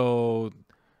 So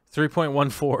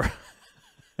 3.14.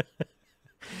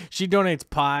 She donates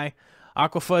pi.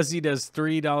 Aquafuzzy does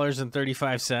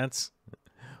 $3.35,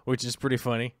 which is pretty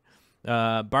funny.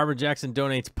 Barbara Jackson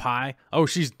donates pi. Oh,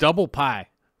 she's double pi.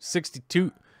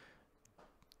 62.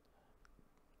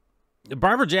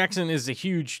 Barbara Jackson is a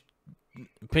huge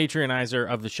patronizer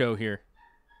of the show here.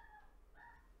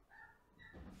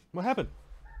 What happened?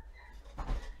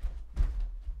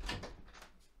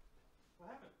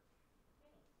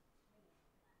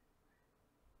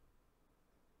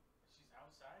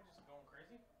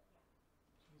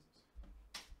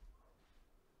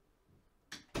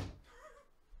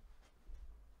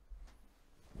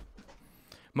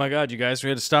 My God, you guys, we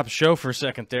had to stop the show for a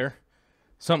second there.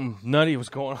 Something nutty was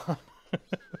going on.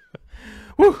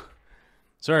 Woo!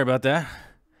 Sorry about that.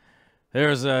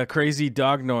 There's a crazy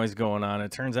dog noise going on.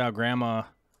 It turns out grandma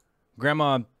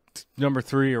number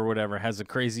 3 or whatever has a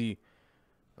crazy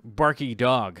barky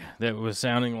dog that was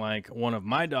sounding like one of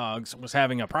my dogs was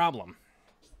having a problem.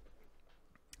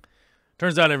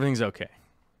 Turns out everything's okay.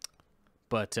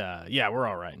 But, yeah, we're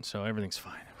all right. So everything's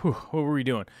fine. Whew, what were we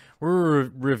doing? We're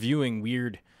reviewing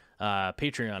weird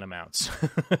Patreon amounts.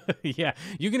 Yeah,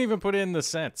 you can even put in the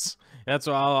cents. That's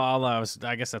all I was.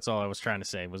 I guess that's all I was trying to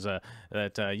say was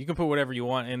that you can put whatever you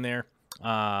want in there.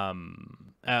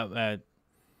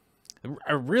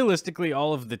 Realistically,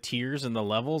 all of the tiers and the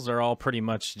levels are all pretty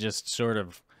much just sort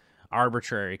of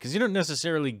arbitrary because you don't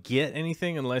necessarily get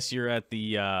anything unless you're at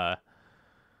the.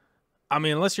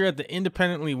 Unless you're at the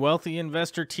independently wealthy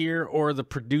investor tier or the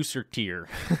producer tier,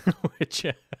 which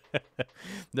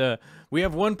we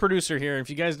have one producer here. If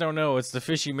you guys don't know, it's the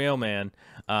Fishy Mailman.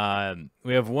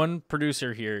 We have one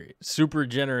producer here, super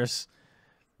generous.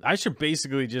 I should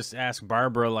basically just ask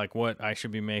Barbara like what I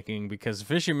should be making because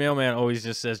Fishy Mailman always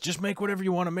just says, "Just make whatever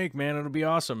you want to make, man. It'll be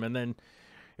awesome." And then,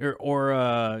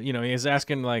 he's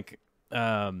asking like.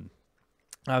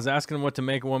 I was asking him what to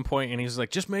make at one point, and he's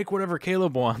like, just make whatever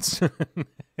Caleb wants. And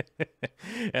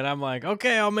I'm like,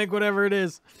 okay, I'll make whatever it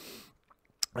is.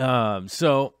 Yeah,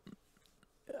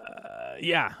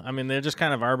 I mean, they're just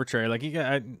kind of arbitrary. Like,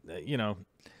 I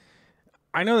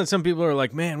know that some people are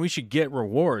like, man, we should get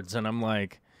rewards. And I'm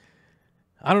like,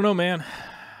 I don't know, man.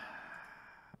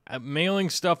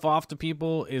 Mailing stuff off to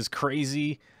people is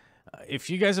crazy. If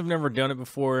you guys have never done it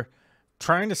before,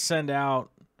 trying to send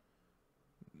out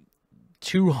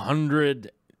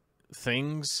 200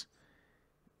 things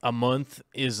a month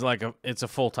is like it's a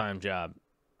full-time job.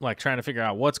 Like trying to figure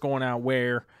out what's going out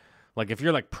where. Like if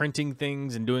you're like printing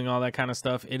things and doing all that kind of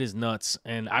stuff, it is nuts.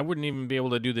 And I wouldn't even be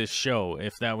able to do this show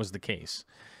if that was the case.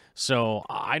 So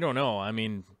I don't know. I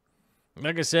mean,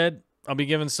 like I said, I'll be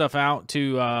giving stuff out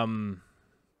to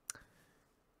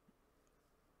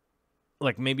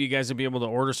like maybe you guys will be able to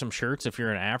order some shirts if you're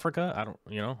in Africa. I don't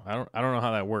know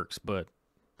how that works, but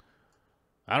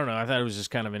I don't know. I thought it was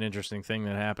just kind of an interesting thing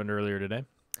that happened earlier today.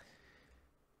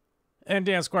 And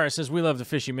Dan Squire says, we love the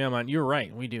Fishy Mailman. You're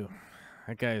right. We do.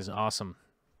 That guy is awesome.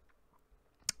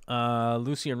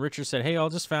 Lucy and Richard said, hey, I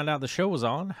just found out the show was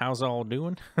on. How's all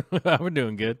doing? We're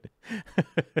doing good.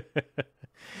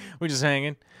 We're just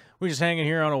hanging. We're just hanging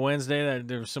here on a Wednesday.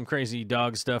 There was some crazy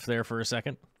dog stuff there for a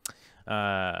second.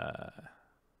 Doctor's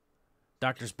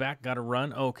back. Got to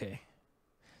run. Okay.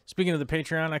 Speaking of the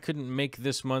Patreon, I couldn't make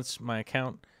this month's. My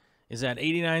account is at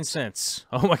 89 cents.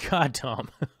 Oh my God, Tom.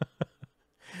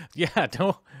 Yeah,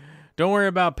 don't worry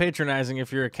about patronizing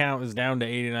if your account is down to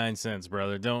 89 cents,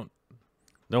 brother. Don't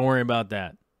worry about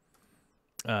that.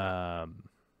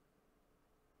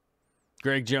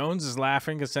 Greg Jones is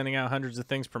laughing because sending out hundreds of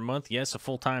things per month. Yes, a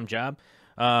full-time job.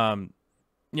 I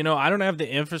don't have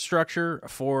the infrastructure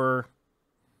for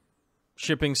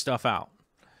shipping stuff out.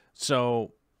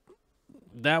 So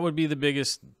that would be the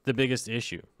biggest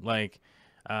issue. Like,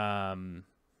 the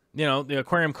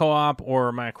Aquarium Co-op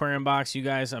or my Aquarium box, you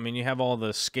guys, I mean, you have all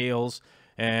the scales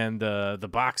and the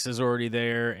box is already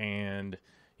there and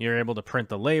you're able to print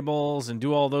the labels and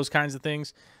do all those kinds of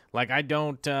things. Like, I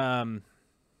don't,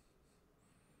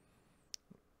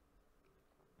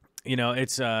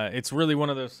 it's really one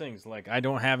of those things. Like, I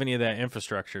don't have any of that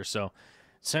infrastructure. So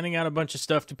sending out a bunch of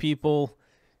stuff to people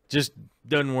just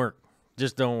doesn't work.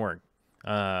 Just don't work.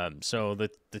 So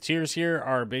the tiers here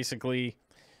are basically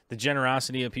the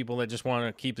generosity of people that just want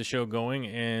to keep the show going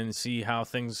and see how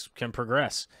things can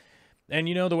progress. And,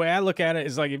 the way I look at it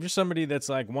is like, if you're somebody that's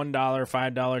like $1,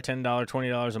 $5, $10,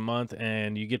 $20 a month,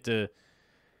 and you get to,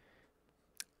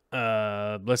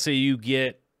 let's say you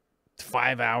get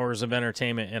 5 hours of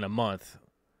entertainment in a month,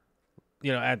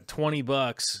 at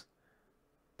 $20,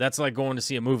 that's like going to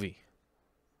see a movie,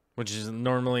 which is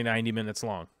normally 90 minutes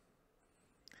long.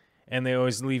 And they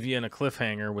always leave you in a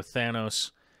cliffhanger with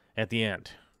Thanos at the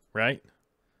end, right?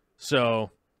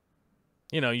 So,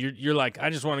 you're like, I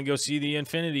just want to go see the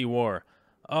Infinity War.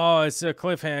 Oh, it's a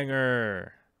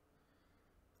cliffhanger.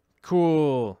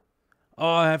 Cool. Oh,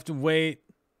 I have to wait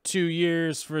 2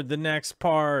 years for the next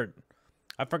part.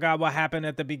 I forgot what happened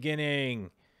at the beginning.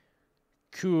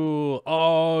 Cool.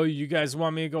 Oh, you guys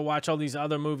want me to go watch all these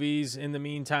other movies in the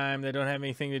meantime that don't have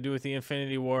anything to do with the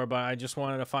Infinity War, but I just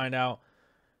wanted to find out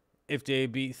if they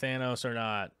beat Thanos or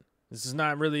not. This is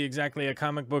not really exactly a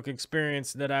comic book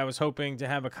experience that I was hoping to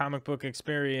have a comic book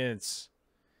experience.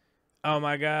 Oh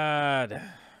my God.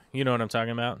 You know what I'm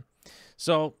talking about.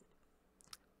 So,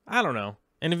 I don't know.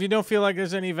 And if you don't feel like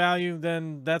there's any value,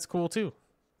 then that's cool too.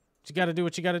 You got to do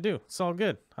what you got to do. It's all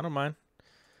good. I don't mind.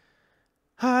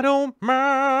 I don't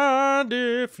mind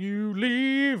if you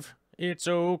leave. It's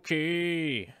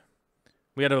okay.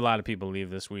 We had a lot of people leave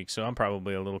this week, so I'm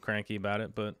probably a little cranky about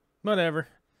it, but whatever.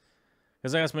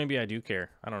 Because I guess maybe I do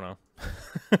care. I don't know.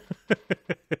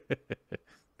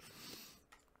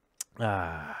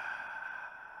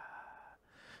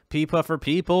 Pea Puffer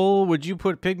people, would you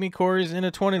put Pygmy Corys in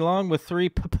a 20 long with 3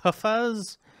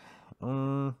 puffas?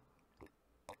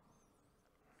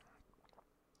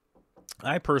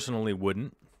 I personally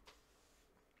wouldn't.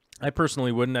 I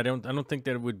don't think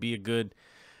that it would be a good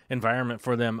environment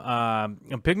for them.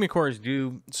 Pygmy Corys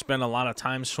do spend a lot of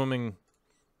time swimming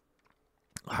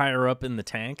higher up in the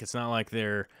tank. It's not like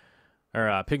they're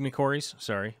Pygmy Corys.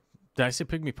 Sorry, did I say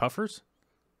Pygmy Puffers?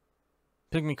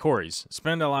 Pygmy Corys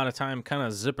spend a lot of time kind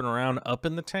of zipping around up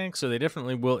in the tank, so they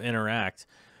definitely will interact.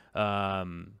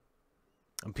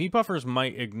 Pea Puffers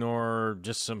might ignore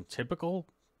just some typical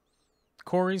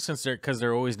Corys because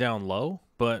they're always down low,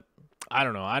 but I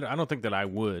don't know. I don't think that I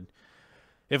would.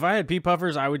 If I had Pea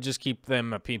Puffers, I would just keep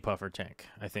them a Pea Puffer tank.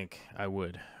 I think I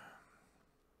would.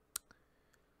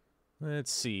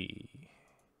 Let's see.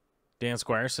 Dan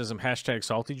Squire says I'm hashtag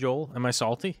salty Joel. Am I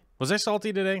salty? Was I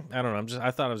salty today? I don't know.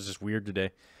 I thought it was just weird today.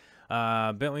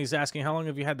 Bentley's asking, how long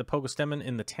have you had the Pogostemon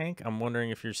in the tank? I'm wondering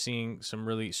if you're seeing some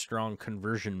really strong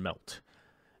conversion melt.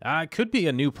 It could be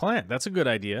a new plant. That's a good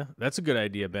idea. That's a good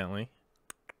idea, Bentley.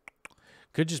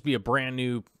 Could just be a brand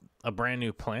new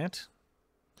plant.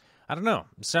 I don't know.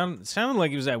 It sounded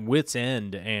like he was at wit's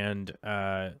end and he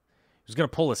was gonna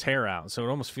pull his hair out. So it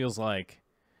almost feels like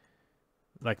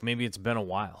maybe it's been a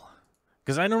while.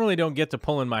 Because I normally don't get to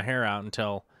pulling my hair out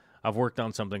until I've worked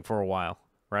on something for a while,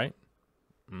 right?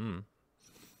 Susan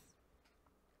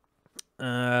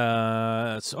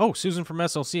from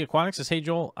SLC Aquatics says, hey,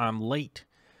 Joel, I'm late.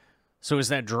 So is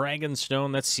that Dragon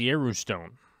Stone? That's Sierra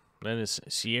Stone. That is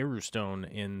Sierra Stone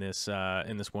in this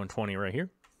 120 right here.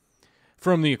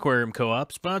 From the Aquarium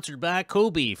Co-op, sponsored by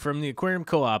Kobe from the Aquarium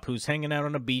Co-op, who's hanging out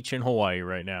on a beach in Hawaii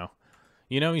right now.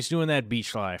 You know, he's doing that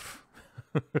beach life.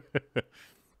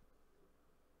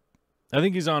 I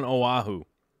think he's on Oahu.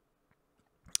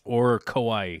 Or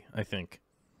Kauai, I think.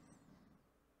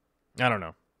 I don't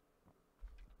know.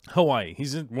 Hawaii.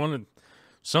 He's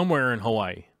somewhere in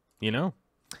Hawaii, you know?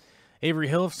 Avery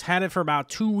Hill's had it for about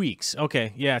 2 weeks.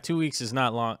 Okay, yeah, 2 weeks is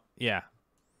not long. Yeah.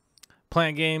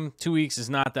 Plant game, 2 weeks is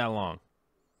not that long.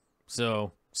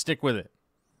 So, stick with it.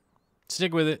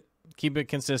 Stick with it. Keep it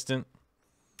consistent.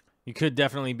 You could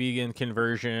definitely be in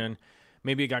conversion.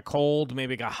 Maybe it got cold.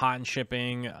 Maybe it got hot in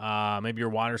shipping. Maybe your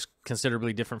water's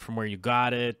considerably different from where you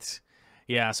got it.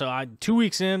 Yeah, so 2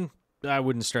 weeks in, I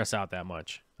wouldn't stress out that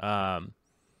much.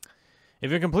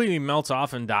 If it completely melts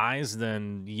off and dies,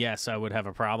 then yes, I would have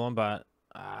a problem. But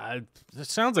it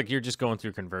sounds like you're just going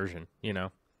through conversion, you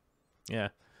know? Yeah,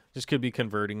 just could be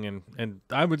converting, and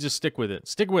I would just stick with it.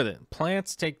 Stick with it.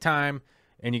 Plants take time,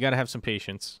 and you got to have some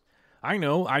patience. I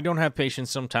know I don't have patience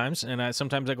sometimes, and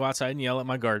sometimes I go outside and yell at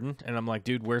my garden, and I'm like,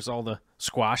 dude, where's all the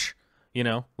squash? You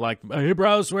know, like, hey,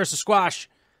 bros, where's the squash?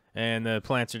 And the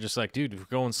plants are just like, dude, we're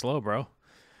going slow, bro.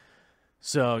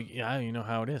 So, yeah, you know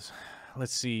how it is.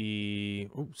 Let's see.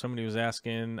 Ooh, somebody was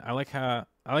asking, I like how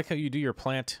you do your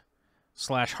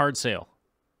plant/hard sale.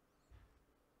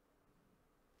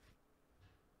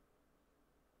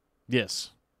 Yes,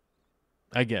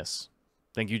 I guess.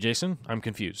 Thank you, Jason. I'm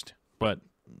confused, but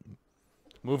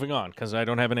moving on, because I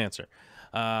don't have an answer.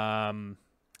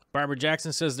 Barbara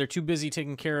Jackson says they're too busy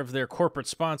taking care of their corporate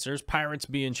sponsors. Pirates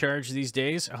be in charge these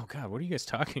days. Oh, God, what are you guys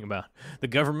talking about? The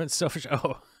government's selfish.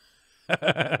 Oh.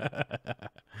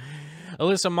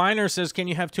 Alyssa Miner says, can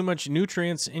you have too much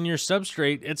nutrients in your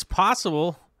substrate? It's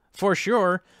possible, for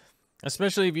sure,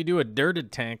 especially if you do a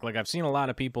dirted tank. Like, I've seen a lot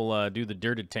of people do the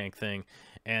dirted tank thing,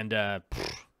 and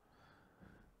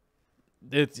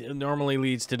it normally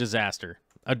leads to disaster.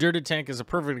 A dirted tank is a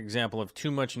perfect example of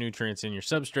too much nutrients in your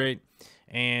substrate,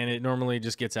 and it normally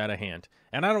just gets out of hand.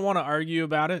 And I don't want to argue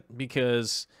about it,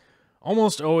 because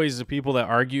almost always the people that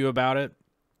argue about it,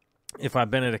 if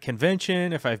I've been at a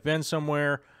convention, if I've been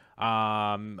somewhere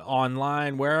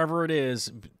online, wherever it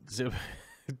is,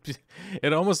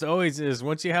 it almost always is,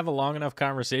 once you have a long enough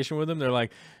conversation with them, they're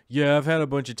like, yeah, I've had a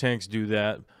bunch of tanks do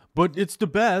that, but it's the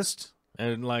best.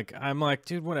 And like, I'm like,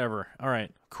 dude, whatever. All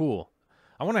right, cool.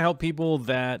 I want to help people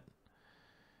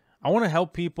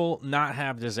not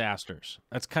have disasters.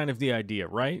 That's kind of the idea,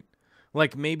 right?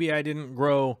 Like, maybe I didn't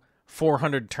grow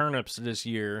 400 turnips this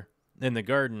year in the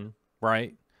garden,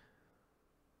 right?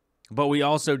 But we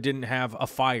also didn't have a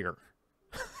fire.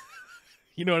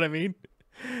 You know what I mean?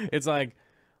 It's like,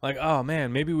 oh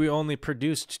man, maybe we only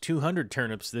produced 200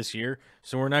 turnips this year,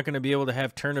 so we're not going to be able to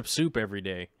have turnip soup every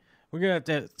day. we're going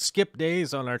to have to skip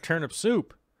days on our turnip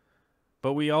soup.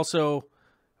 But we also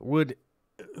would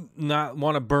not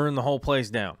want to burn the whole place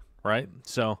down, right?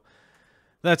 So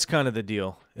that's kind of the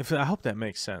deal. I hope that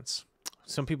makes sense.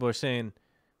 Some people are saying,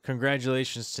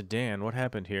 congratulations to Dan. What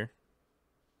happened here?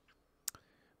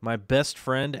 My best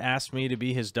friend asked me to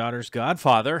be his daughter's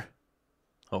godfather.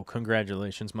 Oh,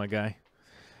 congratulations, my guy.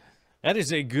 That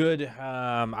is a good,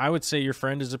 I would say your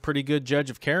friend is a pretty good judge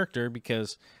of character,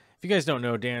 because if you guys don't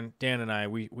know, Dan and I,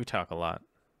 we talk a lot.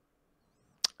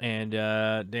 And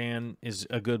Dan is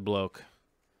a good bloke,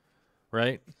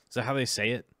 right? Is that how they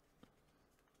say it?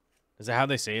 Is that how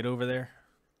they say it over there?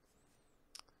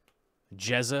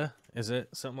 Jezza, is it?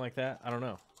 Something like that? I don't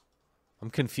know. I'm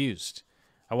confused.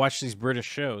 I watch these British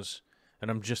shows, and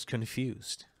I'm just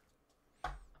confused.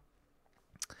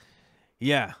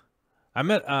 Yeah. I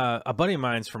met a buddy of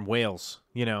mine's from Wales,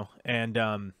 you know,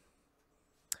 and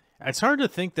it's hard to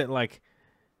think that, like,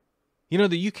 you know,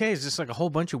 the UK is just like a whole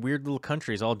bunch of weird little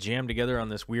countries all jammed together on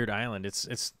this weird island.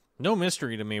 It's no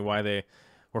mystery to me why they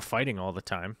were fighting all the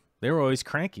time. They were always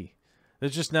cranky.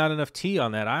 There's just not enough tea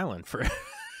on that island for...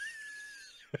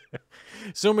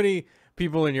 So many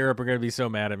people in Europe are going to be so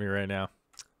mad at me right now.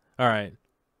 All right.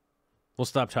 We'll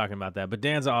stop talking about that. But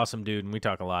Dan's an awesome dude, and we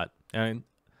talk a lot. And,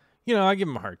 you know, I give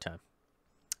him a hard time.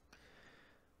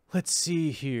 Let's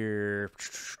see here.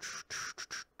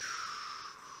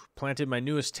 Planted my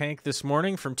newest tank this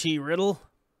morning from T. Riddle.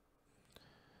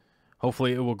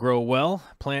 Hopefully it will grow well.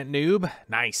 Plant noob.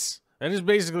 Nice. That is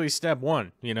basically step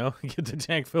one, you know. Get the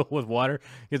tank filled with water.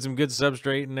 Get some good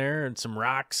substrate in there and some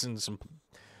rocks and some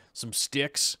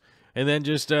sticks. And then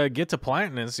just get to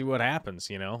planting and see what happens,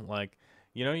 you know. Like,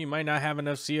 you know, you might not have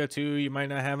enough CO2. You might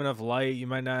not have enough light. You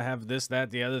might not have this, that,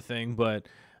 the other thing. But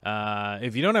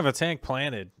if you don't have a tank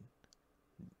planted,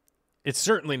 it's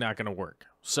certainly not going to work.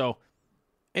 So,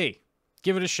 hey,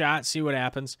 give it a shot. See what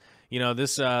happens. You know,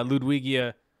 this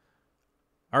Ludwigia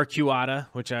arcuata,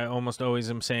 which I almost always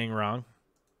am saying wrong.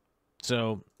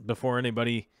 So before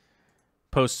anybody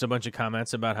posts a bunch of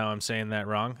comments about how I'm saying that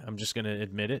wrong, I'm just going to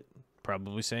admit it.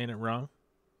 Probably saying it wrong.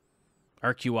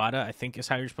 Arcuata, I think, is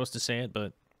how you're supposed to say it,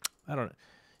 but I don't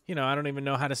even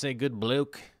know how to say good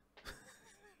bloke.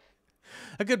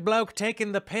 A good bloke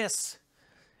taking the piss.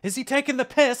 Is he taking the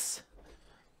piss?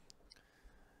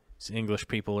 These English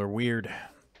people are weird.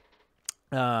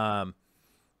 Like,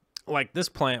 this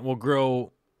plant will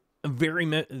grow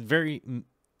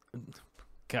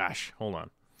gosh, hold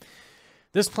on.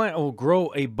 This plant will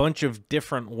grow a bunch of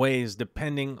different ways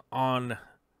depending on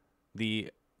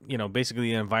the, you know,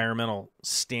 basically the environmental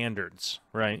standards,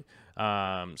 right?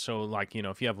 So, like, you know,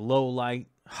 if you have low light,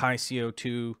 high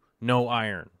CO2, no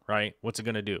iron, right? What's it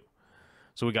going to do?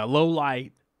 So we got low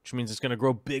light, which means it's going to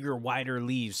grow bigger, wider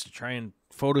leaves to try and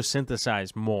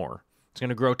photosynthesize more. It's going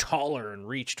to grow taller and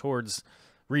reach towards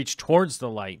the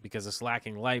light because it's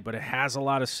lacking light, but it has a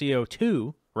lot of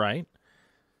CO2, right?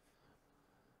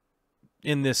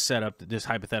 In this setup, this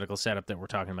hypothetical setup that we're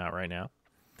talking about right now.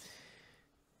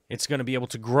 It's going to be able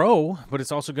to grow, but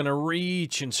it's also going to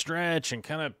reach and stretch and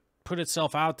kind of put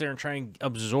itself out there and try and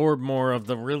absorb more of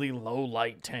the really low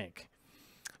light tank.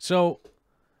 So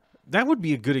that would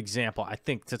be a good example, I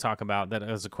think, to talk about. That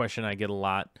is a question I get a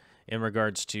lot in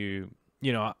regards to,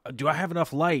 you know, do I have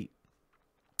enough light?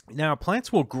 Now,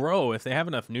 plants will grow if they have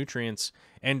enough nutrients.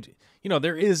 And, you know,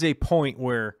 there is a point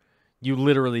where you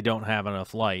literally don't have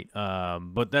enough light.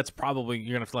 But that's probably,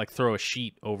 you're going to have to, like, throw a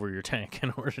sheet over your tank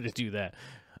in order to do that.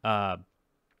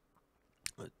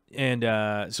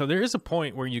 So there is a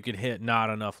point where you could hit not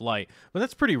enough light, but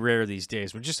that's pretty rare these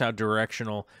days with just how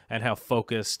directional and how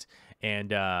focused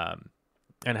and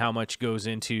how much goes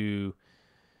into,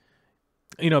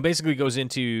 you know, basically goes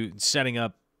into setting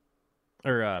up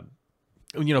or,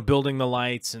 you know, building the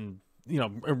lights and, you know,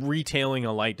 retailing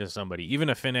a light to somebody. Even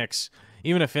a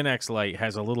Finex light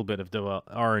has a little bit of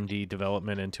R&D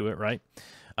development into it, right?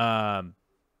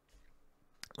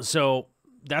 So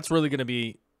that's really going to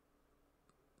be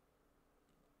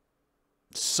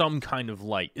some kind of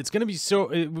light. It's going to be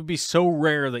it would be so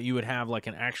rare that you would have like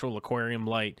an actual aquarium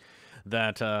light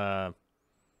that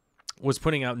was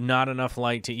putting out not enough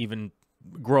light to even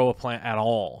grow a plant at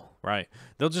all, right?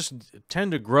 They'll just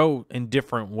tend to grow in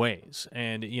different ways.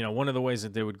 And, you know, one of the ways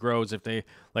that they would grow is if they,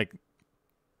 like,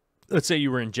 let's say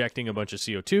you were injecting a bunch of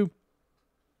CO2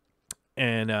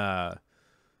 and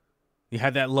you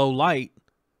had that low light.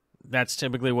 That's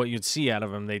typically what you'd see out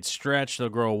of them. They'd stretch. They'll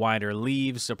grow wider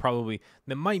leaves. So probably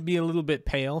they might be a little bit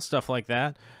pale, stuff like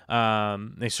that.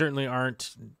 They certainly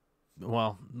aren't,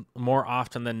 well, more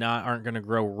often than not, aren't going to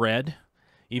grow red.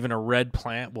 Even a red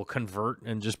plant will convert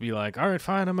and just be like, all right,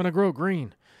 fine, I'm going to grow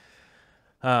green.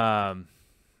 And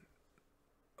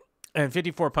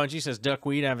 54 Punchy says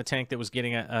duckweed. I have a tank that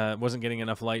wasn't getting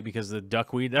enough light because of the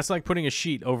duckweed. That's like putting a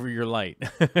sheet over your light.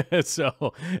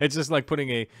 So it's just like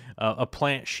putting a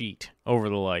plant sheet over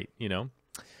the light, you know.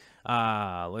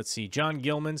 Let's see. John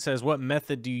Gilman says, what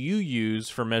method do you use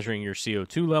for measuring your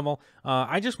CO2 level?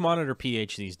 I just monitor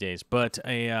pH these days, but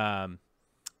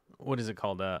what is it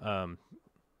called? Oh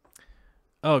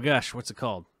gosh, what's it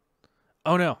called?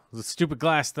 Oh no, the stupid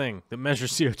glass thing that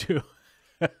measures CO2.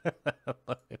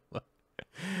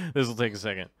 This will take a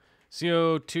second.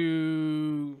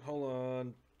 CO2.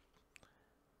 Hold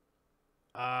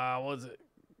on. What's it?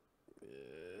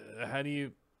 How do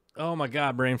you? Oh my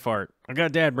God, brain fart. I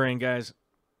got dad brain, guys.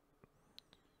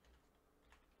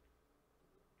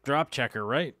 Drop checker,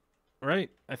 right? Right?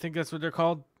 I think that's what they're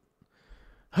called.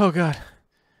 Oh God.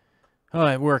 Oh,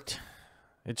 it worked.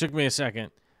 It took me a second.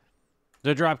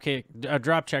 The drop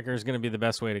checker is going to be the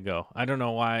best way to go. I don't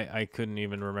know why I couldn't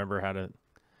even remember how to.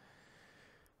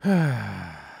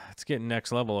 It's getting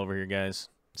next level over here, guys.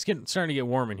 It's starting to get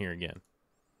warm in here again.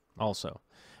 Also,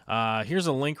 here's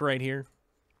a link right here.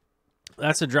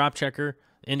 That's a drop checker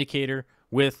indicator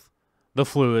with the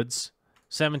fluids.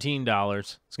 $17.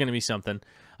 It's going to be something.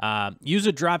 Use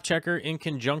a drop checker in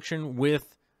conjunction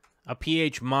with a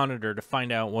pH monitor to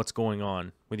find out what's going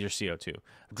on with your CO2.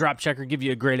 A drop checker give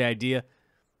you a great idea.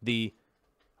 The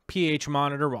pH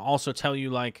monitor will also tell you,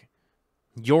 like,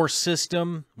 your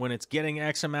system, when it's getting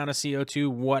X amount of CO2,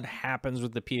 what happens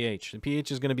with the pH. The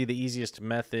pH is going to be the easiest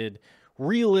method,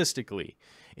 realistically,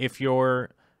 if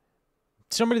you're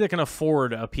somebody that can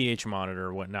afford a pH monitor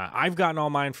or whatnot. I've gotten all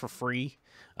mine for free,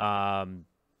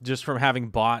 just from having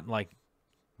bought, like,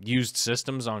 used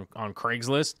systems on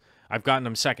Craigslist. I've gotten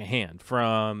them secondhand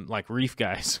from, like, reef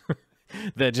guys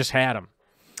that just had them.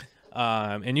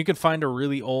 And you can find a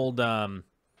really old, one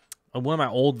of my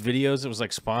old videos. It was,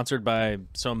 like, sponsored by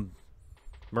some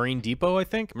Marine Depot, I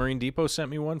think. Marine Depot sent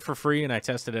me one for free, and I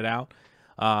tested it out.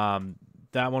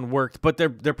 That one worked. But they're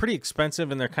pretty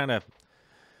expensive, and they're kind of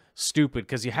stupid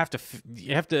because you have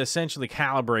to essentially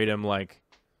calibrate them, like,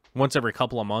 once every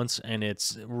couple of months, and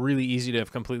it's really easy to have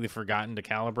completely forgotten to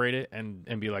calibrate it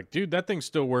and be like, dude, that thing's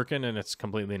still working, and it's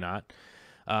completely not.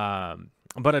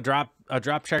 But a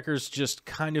drop checker is just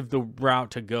kind of the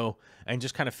route to go, and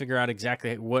just kind of figure out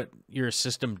exactly what your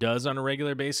system does on a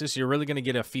regular basis. You're really going to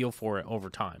get a feel for it over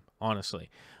time, honestly.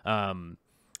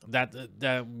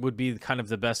 That would be kind of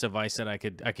the best advice that I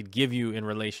could give you in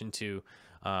relation to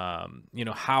you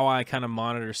know, how I kind of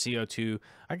monitor CO2.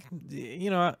 I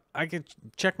could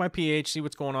check my pH, see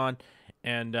what's going on,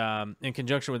 and in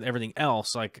conjunction with everything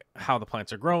else, like how the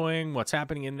plants are growing, what's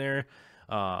happening in there,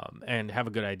 and have a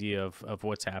good idea of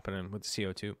what's happening with the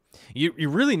CO2.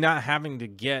 You're really not having to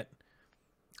get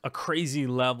a crazy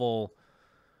level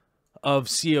of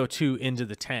CO2 into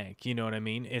the tank. You know what I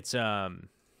mean? It's and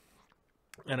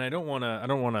I don't want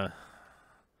to.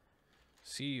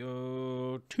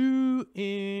 CO2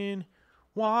 in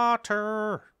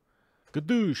water.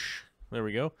 Gadoosh. There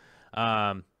we go.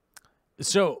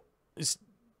 So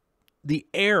the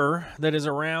air that is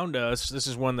around us, this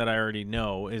is one that I already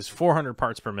know, is 400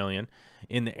 parts per million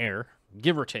in the air,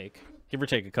 give or take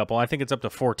a couple. I think it's up to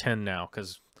 410 now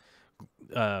because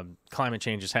climate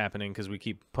change is happening because we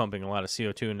keep pumping a lot of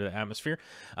CO2 into the atmosphere.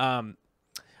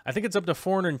 I think it's up to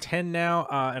 410 now,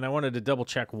 and I wanted to double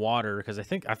check water because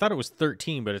I thought it was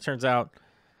 13, but it turns out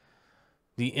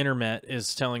the internet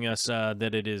is telling us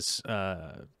that it is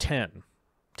 10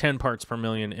 parts per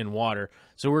million in water.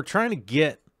 So we're trying to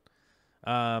get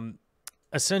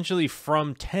essentially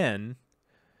from 10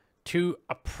 to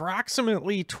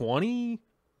approximately 20,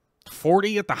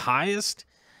 40 at the highest.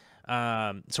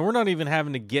 So we're not even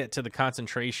having to get to the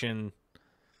concentration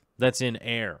that's in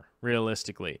air,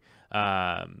 realistically.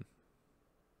 So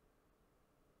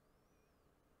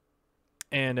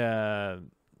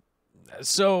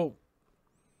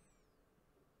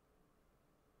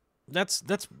that's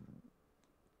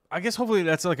I guess hopefully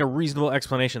that's like a reasonable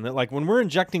explanation that, like, when we're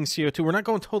injecting CO2, we're not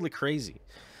going totally crazy.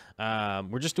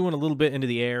 We're just doing a little bit into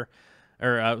the air,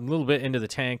 or a little bit into the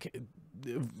tank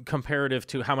comparative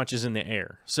to how much is in the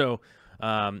air. So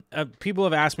people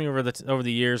have asked me over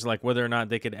the years, like, whether or not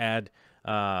they could add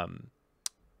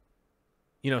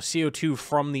CO2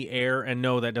 from the air, and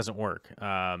no, that doesn't work.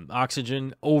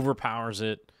 Oxygen overpowers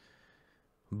it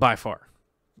by far,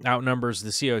 outnumbers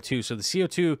the CO2. So the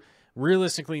CO2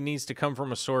 realistically needs to come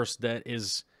from a source that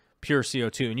is pure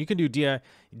CO2, and you can do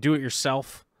it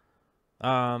yourself.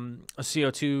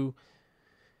 CO2,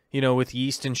 with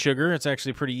yeast and sugar, it's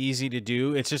actually pretty easy to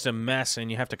do. It's just a mess,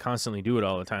 and you have to constantly do it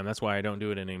all the time. That's why I don't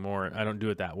do it anymore. I don't do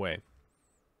it that way.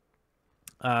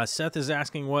 Seth is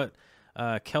asking what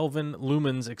Kelvin,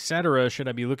 lumens, etc. should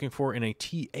I be looking for in a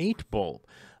T8 bulb?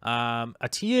 A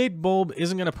T8 bulb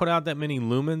isn't going to put out that many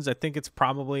lumens. I think it's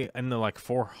probably in the like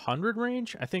 400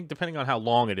 range. I think depending on how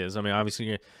long it is. I mean, obviously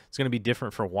it's going to be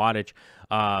different for wattage.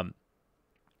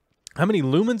 How many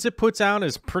lumens it puts out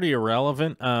is pretty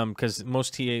irrelevant because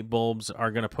most T8 bulbs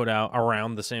are going to put out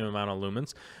around the same amount of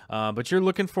lumens. But you're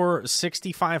looking for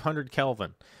 6,500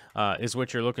 Kelvin is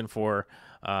what you're looking for.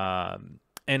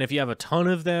 And if you have a ton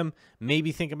of them,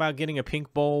 maybe think about getting a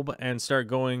pink bulb and start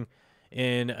going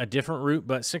in a different route.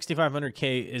 But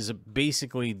 6,500K is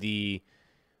basically the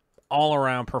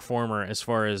all-around performer as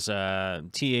far as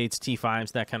T8s,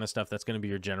 T5s, that kind of stuff. That's going to be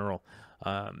your general,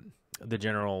 the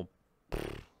general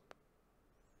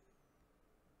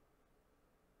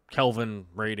Kelvin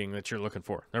rating that you're looking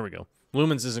for. There we go.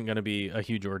 Lumens isn't going to be a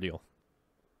huge ordeal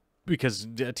because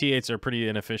T8s are pretty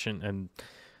inefficient and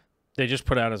they just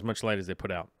put out as much light as they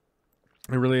put out.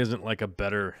 There really isn't like a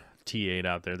better T8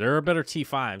 out there. There are better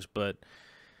T5s, but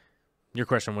your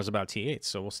question was about T8s,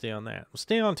 so we'll stay on that. We'll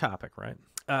stay on topic, right?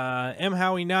 M.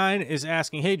 Howie9 is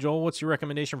asking, hey, Joel, what's your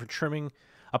recommendation for trimming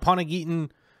a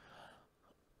Ponageton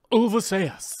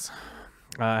Ulvaceus?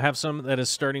 I have some that is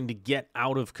starting to get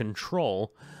out of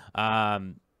control.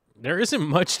 There isn't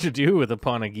much to do with a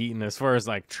Ponageton as far as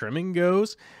like trimming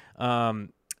goes.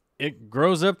 It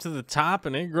grows up to the top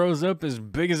and it grows up as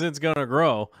big as it's going to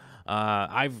grow.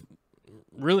 I've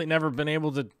really never been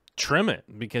able to trim it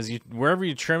because wherever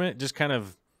you trim it just kind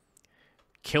of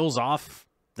kills off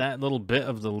that little bit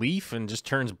of the leaf and just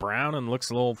turns brown and looks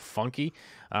a little funky.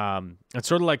 It's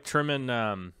sort of like trimming...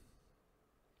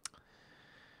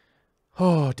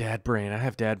 oh, dad brain. I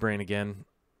have dad brain again.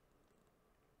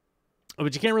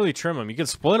 But you can't really trim them. You can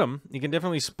split them. You can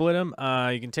definitely split them.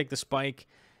 You can take the spike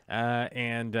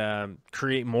and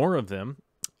create more of them.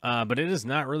 But it is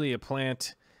not really a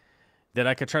plant that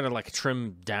I could try to like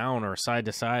trim down or side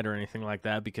to side or anything like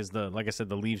that because like I said,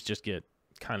 the leaves just get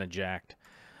kind of jacked.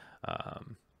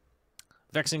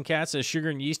 Vexing Cat says sugar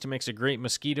and yeast makes a great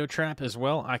mosquito trap as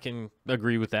well. I can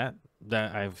agree with that.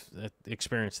 I've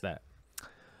experienced that.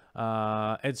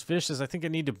 Ed's Fish says, I think I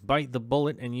need to bite the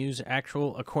bullet and use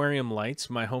actual aquarium lights.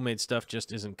 My homemade stuff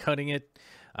just isn't cutting it.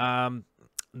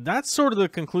 That's sort of the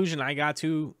conclusion I got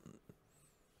to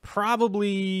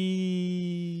probably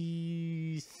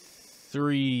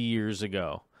 3 years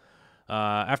ago.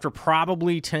 After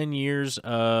probably 10 years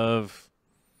of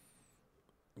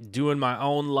doing my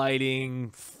own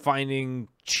lighting, finding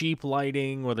cheap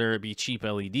lighting, whether it be cheap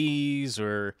LEDs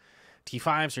or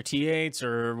T5s or T8s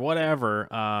or whatever,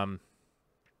 I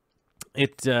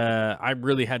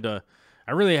really had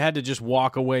to just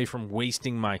walk away from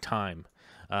wasting my time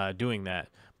doing that.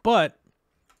 But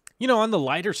you know, on the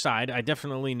lighter side, I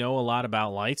definitely know a lot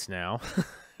about lights now.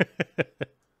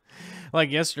 Like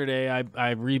yesterday,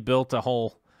 I rebuilt a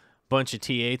whole bunch of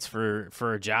T8s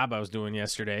for a job I was doing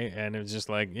yesterday, and it was just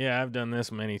like, yeah, I've done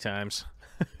this many times.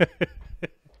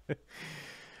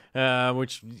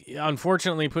 Which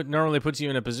unfortunately normally puts you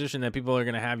in a position that people are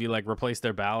going to have you like replace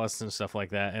their ballasts and stuff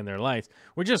like that and their lights,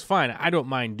 which is fine. I don't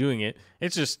mind doing it.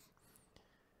 It's just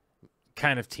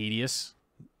kind of tedious,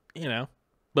 you know,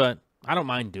 but I don't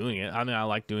mind doing it. I mean, I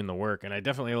like doing the work, and I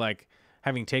definitely like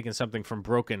having taken something from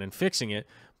broken and fixing it,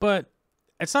 but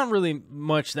it's not really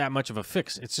that much of a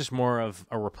fix. It's just more of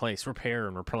a repair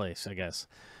and replace, I guess.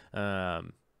 I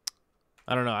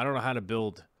don't know. I don't know how to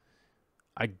build.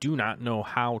 I do not know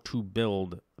how to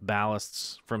build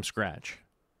ballasts from scratch.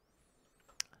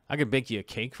 I could bake you a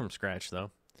cake from scratch,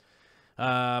 though.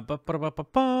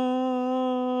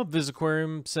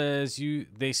 Aquarium says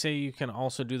they say you can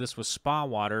also do this with spa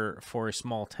water for a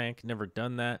small tank. Never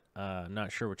done that.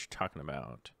 Not sure what you're talking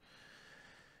about.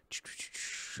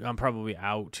 I'm probably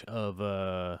out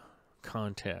of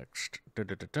context.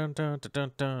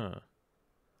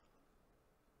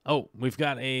 Oh, we've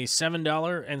got a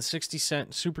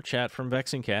 $7.60 super chat from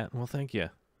Vexing Cat. Well, thank you.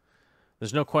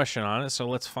 There's no question on it, so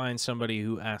let's find somebody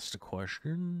who asked a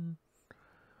question.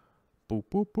 Boop,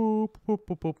 boop, boop, boop,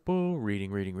 boop, boop, boop.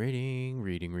 Reading.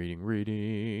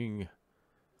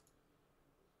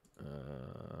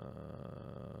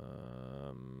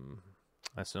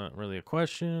 That's not really a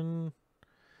question.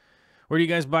 Where do you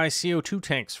guys buy CO2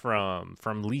 tanks from?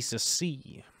 From Lisa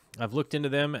C. I've looked into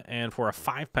them, and for a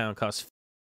 5-pound cost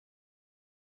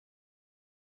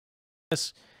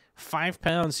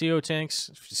 5-pound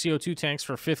CO2 tanks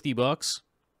for $50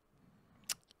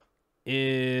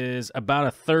 is about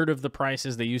a third of the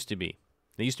prices they used to be.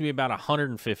 They used to be about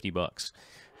 $150.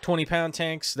 20-pound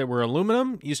tanks that were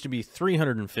aluminum used to be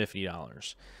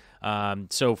 $350.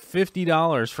 So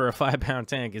 $50 for a 5-pound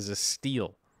tank is a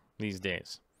steal. these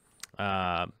days.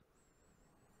 But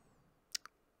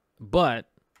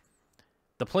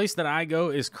the place that I go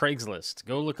is Craigslist.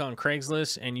 Go look on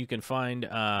Craigslist, and you can find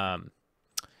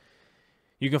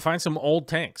some old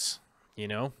tanks. You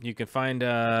know, you can find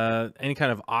any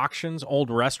kind of auctions, old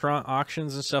restaurant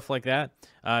auctions and stuff like that.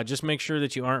 Just make sure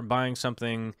that you aren't buying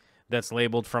something that's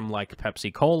labeled from like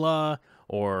Pepsi Cola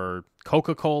or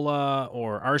Coca-Cola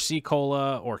or RC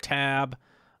Cola or Tab.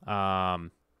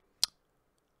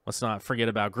 Let's not forget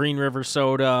about Green River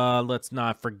Soda. Let's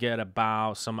not forget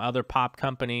about some other pop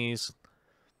companies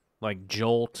like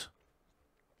Jolt.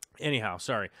 Anyhow,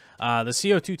 sorry. The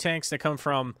CO2 tanks that come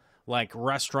from like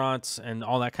restaurants and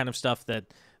all that kind of stuff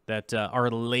that are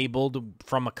labeled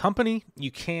from a company,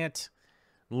 you can't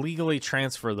legally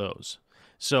transfer those.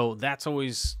 So that's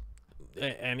always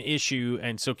an issue,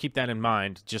 and so keep that in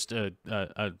mind. Just a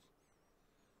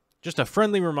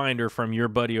friendly reminder from your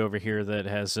buddy over here that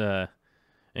has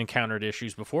encountered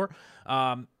issues before.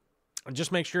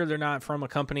 Just make sure they're not from a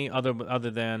company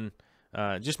other than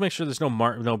just make sure there's no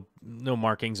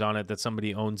markings on it that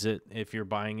somebody owns it if you're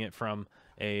buying it from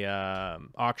a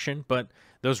auction. But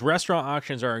those restaurant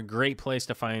auctions are a great place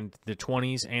to find the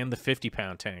 20s and the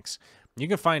 50-pound tanks. You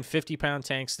can find 50-pound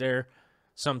tanks there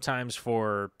sometimes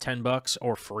for $10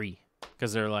 or free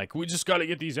because they're like, we just got to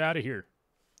get these out of here.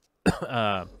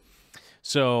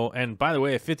 So, and by the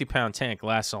way, a 50-pound tank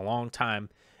lasts a long time,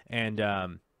 and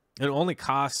it only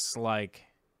costs like,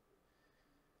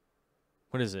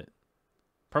 what is it?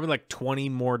 Probably like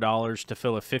 $20 more to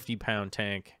fill a 50-pound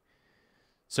tank.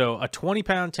 So a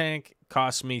 20-pound tank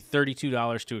costs me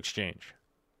 $32 to exchange.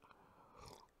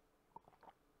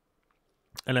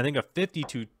 And I think a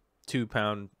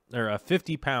 52-pound or a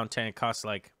 50-pound tank costs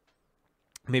like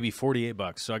maybe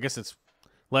 $48. So I guess it's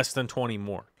less than 20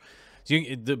 more. So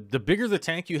the bigger the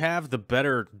tank you have, the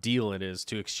better deal it is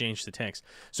to exchange the tanks.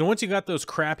 So once you got those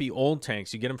crappy old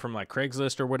tanks, you get them from like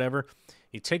Craigslist or whatever,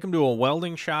 you take them to a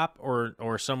welding shop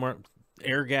or somewhere,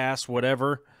 air gas,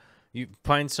 whatever. You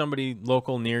find somebody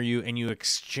local near you, and you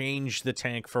exchange the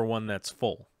tank for one that's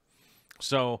full.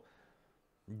 So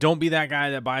don't be that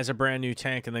guy that buys a brand new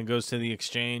tank and then goes to the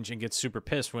exchange and gets super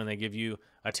pissed when they give you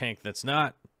a tank that's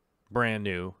not brand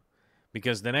new,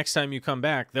 because the next time you come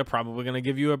back, they're probably going to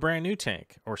give you a brand new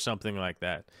tank or something like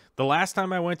that. The last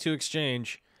time I went to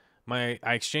exchange, I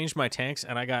exchanged my tanks,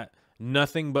 and I got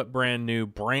nothing but brand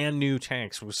new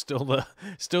tanks. It was still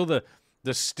the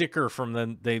sticker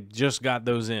from they just got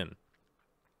those in.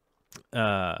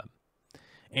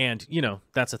 And you know,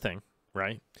 that's a thing,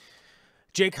 right?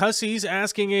 Jake Hussey's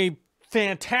asking a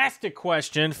fantastic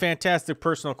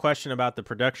personal question about the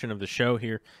production of the show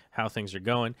here, how things are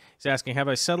going. He's asking, have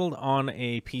I settled on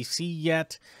a PC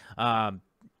yet? The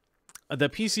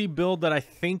PC build that I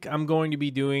think I'm going to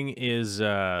be doing is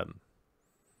going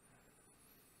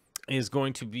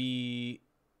to be,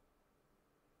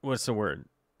 what's the word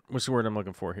I'm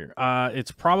looking for here?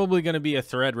 It's probably going to be a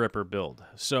Threadripper build.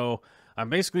 So I'm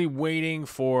basically waiting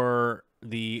for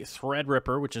the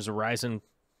Threadripper, which is a Ryzen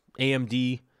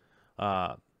AMD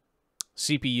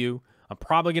CPU. I'm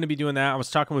probably going to be doing that. I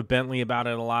was talking with Bentley about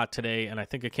it a lot today, and I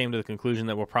think I came to the conclusion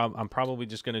that I'm probably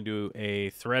just going to do a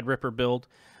Threadripper build,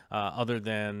 other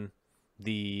than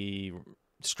the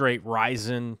straight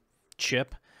Ryzen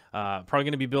chip. Probably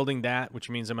going to be building that, which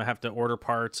means I'm going to have to order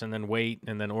parts and then wait,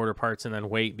 and then order parts and then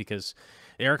wait, because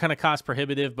they are kind of cost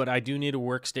prohibitive, but I do need a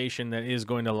workstation that is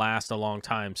going to last a long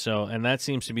time. So, and that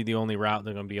seems to be the only route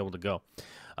they're going to be able to go.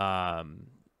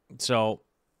 So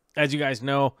as you guys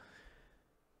know,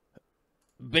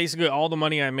 basically all the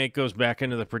money I make goes back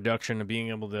into the production of being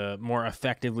able to more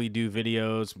effectively do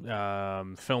videos,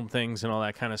 film things and all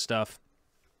that kind of stuff.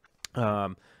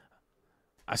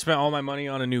 I spent all my money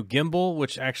on a new gimbal,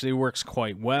 which actually works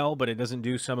quite well, but it doesn't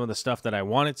do some of the stuff that I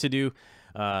want it to do.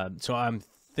 So I'm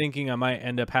thinking I might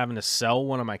end up having to sell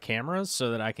one of my cameras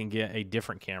so that I can get a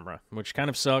different camera, which kind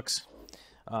of sucks.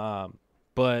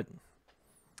 But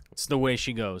it's the way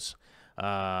she goes.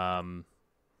 That's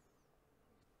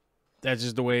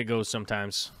just the way it goes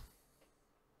sometimes.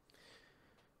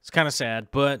 It's kind of sad,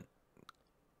 but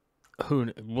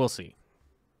we'll see.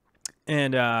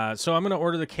 And so I'm going to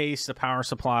order the case, the power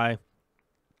supply,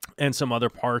 and some other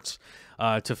parts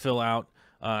to fill out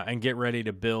and get ready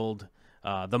to build.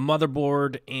 The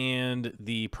motherboard and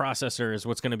the processor is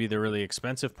what's going to be the really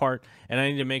expensive part, and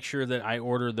I need to make sure that I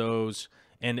order those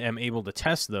and am able to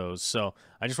test those. So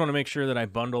I just want to make sure that I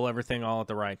bundle everything all at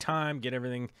the right time, get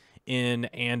everything in,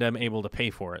 and I'm able to pay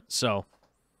for it. So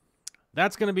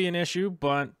that's going to be an issue,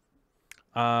 but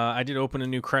I did open a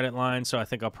new credit line, so I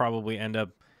think I'll probably end up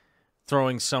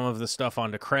throwing some of the stuff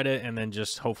onto credit and then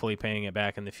just hopefully paying it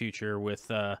back in the future with,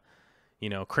 you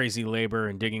know, crazy labor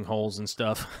and digging holes and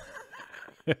stuff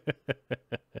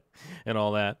and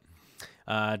all that.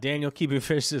 Daniel Keeping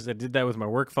Fish says, I did that with my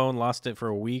work phone, lost it for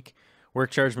a week.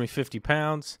 Work charged me 50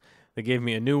 pounds. They gave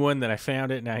me a new one, then I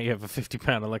found it. Now you have a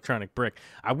 50-pound electronic brick.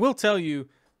 I will tell you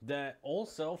that old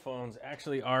cell phones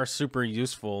actually are super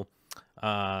useful.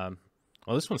 Well,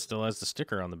 this one still has the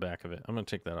sticker on the back of it. I'm going to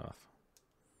take that off.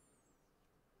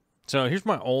 So here's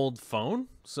my old phone.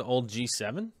 It's the old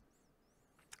G7.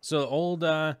 So the old,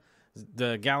 the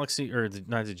Galaxy, or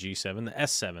not the G7, the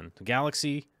S7, the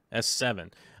Galaxy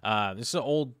S7. This is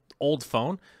an old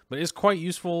phone, but it's quite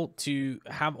useful to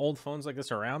have old phones like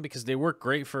this around because they work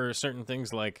great for certain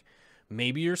things, like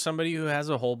maybe you're somebody who has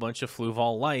a whole bunch of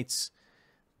Fluval lights.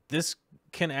 This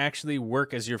can actually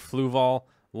work as your Fluval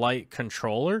light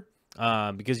controller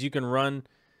because you can run.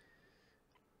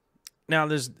 Now,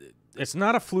 it's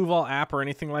not a Fluval app or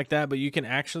anything like that, but you can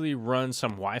actually run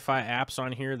some Wi-Fi apps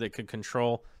on here that could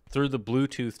control through the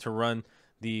Bluetooth to run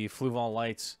the Fluval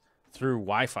lights through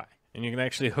Wi-Fi. And you can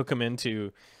actually hook them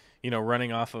into, you know,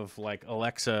 running off of like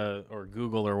Alexa or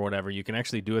Google or whatever. You can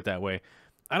actually do it that way.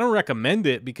 I don't recommend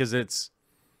it because it's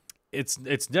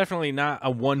definitely not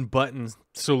a one-button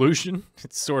solution.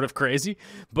 It's sort of crazy,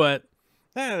 but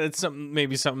it's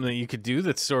maybe something that you could do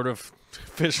that's sort of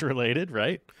fish-related,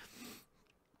 right?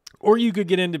 Or you could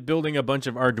get into building a bunch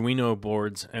of Arduino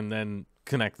boards and then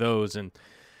connect those.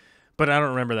 But I don't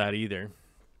remember that either.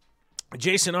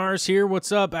 Jason R's here.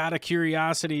 What's up? Out of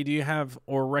curiosity, do you have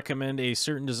or recommend a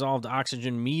certain dissolved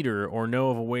oxygen meter or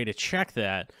know of a way to check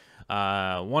that?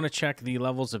 Want to check the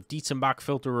levels of Dietzenbach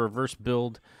filter reverse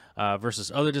build versus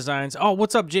other designs. Oh,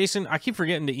 what's up, Jason? I keep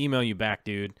forgetting to email you back,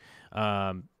 dude.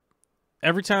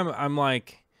 Every time I'm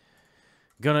like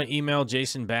gonna email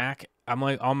Jason back, I'm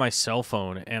like on my cell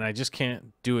phone and I just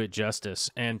can't do it justice.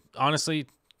 And honestly,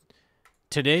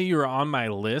 today you were on my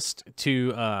list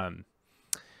to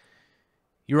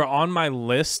you were on my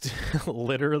list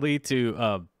literally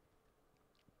to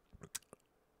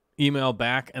email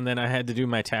back, and then I had to do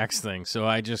my tax thing. So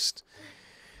I just,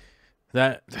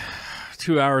 that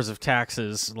 2 hours of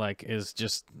taxes like is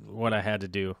just what I had to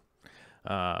do.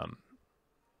 And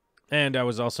I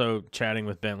was also chatting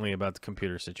with Bentley about the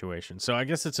computer situation. So I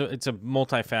guess it's a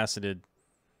multifaceted,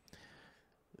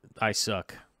 I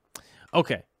suck.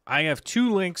 Okay, I have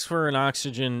 2 links for an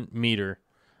oxygen meter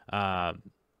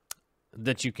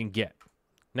that you can get.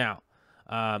 Now,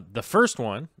 the first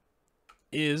one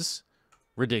is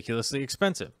ridiculously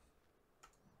expensive.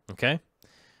 Okay?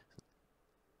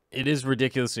 It is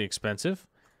ridiculously expensive,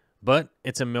 but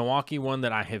it's a Milwaukee one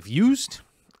that I have used,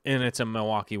 and it's a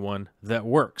Milwaukee one that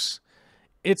works.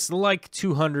 It's like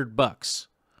 $200,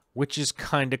 which is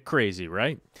kind of crazy,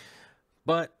 right?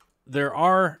 But there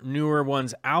are newer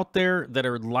ones out there that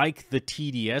are like the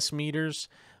TDS meters,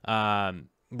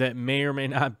 that may or may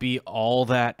not be all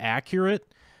that accurate,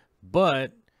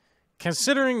 but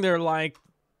considering they're like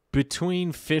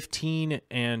between $15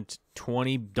 and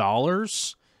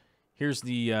 $20, here's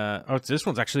the, this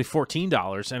one's actually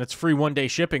 $14 and it's free 1-day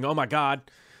shipping. Oh my God.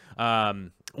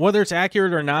 Whether it's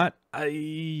accurate or not,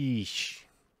 I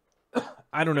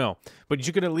don't know, but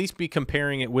you could at least be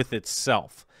comparing it with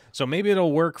itself. So maybe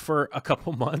it'll work for a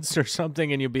couple months or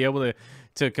something and you'll be able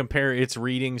to compare its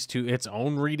readings to its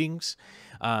own readings.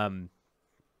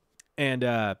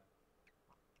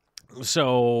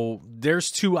 So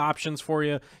there's 2 options for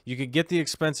you. You could get the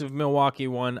expensive Milwaukee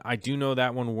one. I do know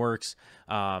that one works.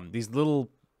 These little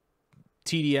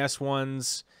TDS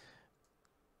ones.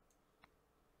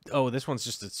 Oh, this one's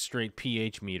just a straight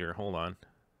pH meter. Hold on.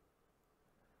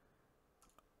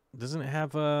 Doesn't it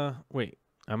have a... Wait,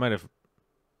 I might have...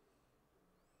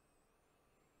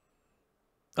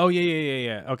 Oh,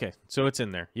 yeah. Okay, so it's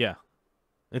in there. Yeah,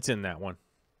 it's in that one.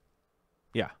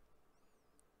 Yeah.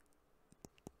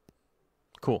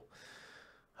 Cool.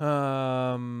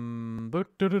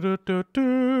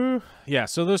 Yeah,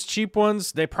 so those cheap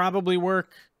ones, they probably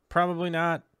work, probably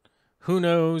not. Who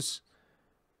knows?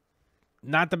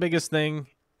 Not the biggest thing.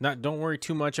 Don't worry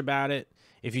too much about it.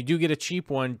 If you do get a cheap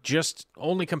one, just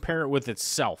only compare it with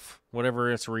itself, whatever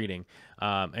it's reading,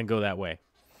 and go that way.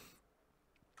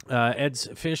 Ed's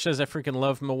Fish says, I freaking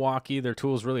love Milwaukee. Their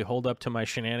tools really hold up to my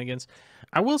shenanigans.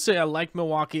 I will say I like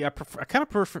Milwaukee. I kind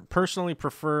of personally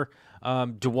prefer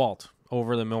DeWalt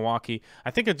over the Milwaukee.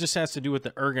 I think it just has to do with the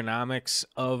ergonomics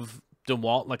of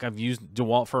DeWalt. Like, I've used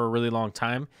DeWalt for a really long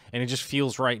time, and it just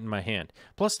feels right in my hand.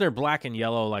 Plus, they're black and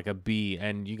yellow like a bee,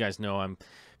 and you guys know I'm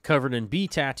covered in bee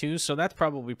tattoos, so that's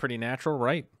probably pretty natural,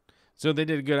 right? So they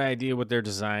did a good idea with their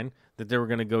design that they were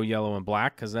going to go yellow and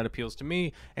black because that appeals to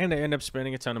me, and they end up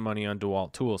spending a ton of money on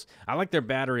DeWalt tools. I like their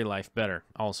battery life better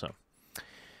also.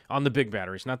 On the big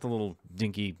batteries, not the little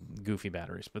dinky, goofy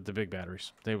batteries, but the big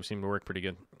batteries. They seem to work pretty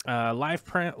good. Live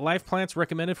plants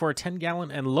recommended for a 10-gallon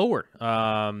and lower.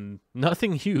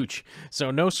 Nothing huge.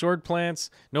 So no sword plants,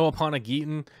 no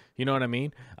Aponogeton, you know what I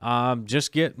mean?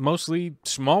 Just get mostly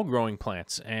small growing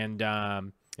plants. And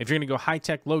if you're going to go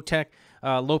high-tech, low-tech,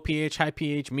 low pH, high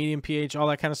pH, medium pH, all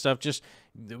that kind of stuff, just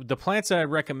the plants that I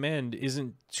recommend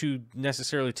isn't too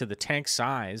necessarily to the tank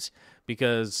size,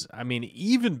 because, I mean,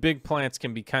 even big plants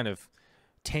can be kind of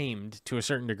tamed to a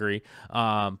certain degree,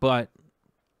 but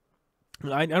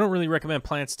I don't really recommend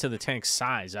plants to the tank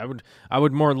size. I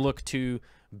would more look to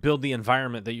build the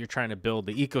environment that you're trying to build,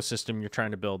 the ecosystem you're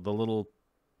trying to build, the little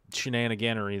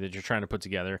shenaniganery that you're trying to put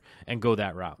together, and go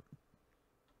that route.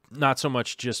 Not so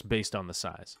much just based on the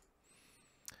size.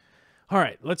 All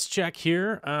right, let's check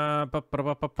here.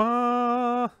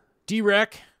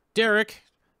 Derek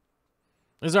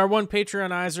is our one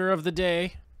Patreonizer of the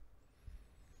day.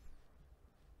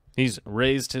 He's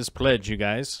raised his pledge, you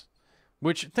guys.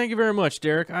 Which, thank you very much,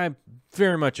 Derek. I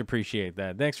very much appreciate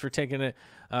that. Thanks for taking it.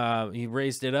 He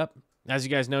raised it up. As you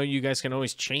guys know, you guys can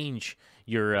always change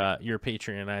your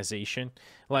Patreonization.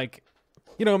 Like,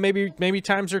 you know, maybe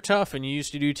times are tough and you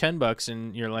used to do $10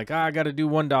 and you're like, I got to do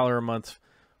 $1 a month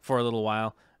for a little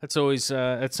while. That's always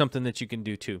that's something that you can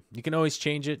do too. You can always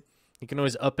change it. You can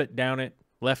always up it, down it,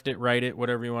 left it, right it,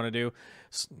 whatever you want to do.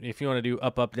 If you want to do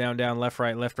up, down, down, left,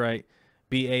 right,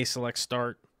 BA, select,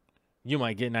 start, you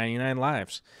might get 99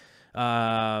 lives.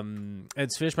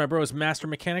 Ed's Fish, my bro, is master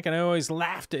mechanic, and I always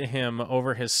laughed at him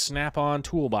over his snap-on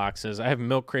toolboxes. I have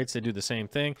milk crates that do the same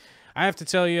thing. I have to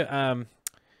tell you,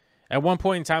 at one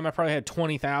point in time, I probably had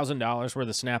 $20,000 worth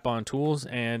of snap-on tools,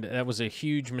 and that was a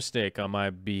huge mistake on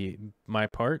my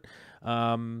part.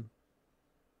 All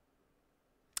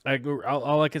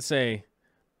I could say,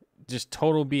 just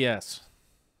total BS.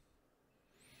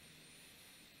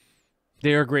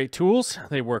 They are great tools.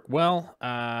 They work well.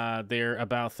 They're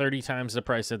about 30 times the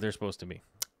price that they're supposed to be.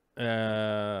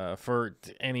 For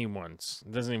anyone's.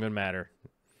 It doesn't even matter.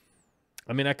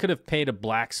 I mean, I could have paid a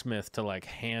blacksmith to, like,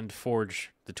 hand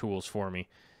forge the tools for me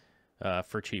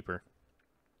for cheaper.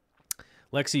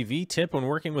 Lexi V, tip when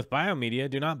working with biomedia,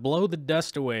 do not blow the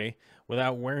dust away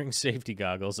without wearing safety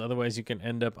goggles. Otherwise, you can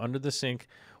end up under the sink,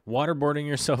 waterboarding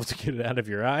yourself to get it out of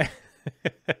your eye.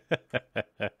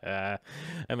 That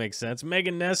makes sense.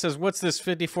 Megan Ness says, what's this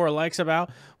 54 likes about?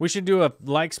 We should do a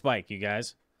like spike, you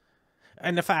guys.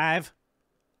 And a 5,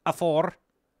 a 4,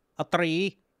 a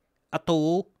 3, a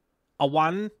 2, a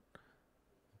 1.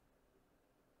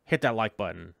 Hit that like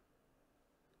button.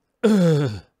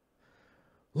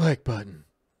 Like button.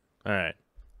 All right.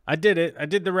 I did it. I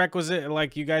did the requisite,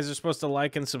 like you guys are supposed to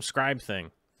like and subscribe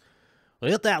thing.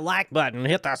 Well, hit that like button.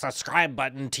 Hit that subscribe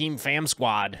button, Team Fam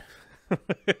Squad.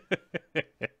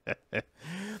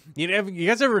 You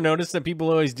guys ever notice that people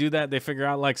always do that? They figure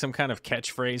out like some kind of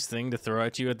catchphrase thing to throw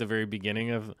at you at the very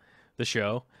beginning of the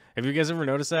show. Have you guys ever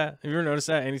noticed that? Have you ever noticed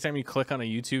that? Anytime you click on a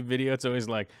YouTube video, it's always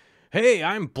like, hey,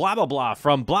 I'm blah, blah, blah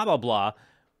from blah, blah, blah.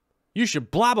 You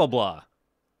should blah, blah, blah.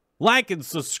 Like and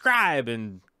subscribe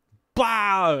and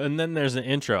blah. And then there's an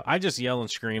intro. I just yell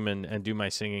and scream and do my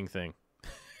singing thing.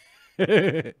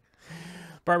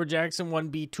 Barbara Jackson,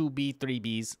 1B, 2B,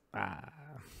 3Bs. I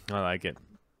like it.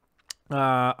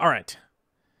 All right.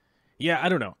 Yeah, I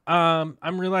don't know.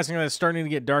 I'm realizing that it's starting to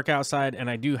get dark outside, and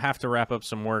I do have to wrap up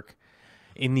some work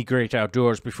in the great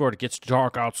outdoors before it gets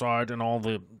dark outside and all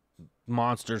the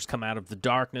monsters come out of the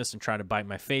darkness and try to bite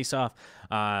my face off.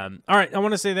 All right, I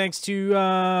want to say thanks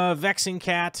to Vexing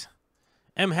Cat,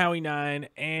 mhowie9,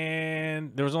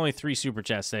 and there was only 3 super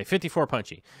chats today. 54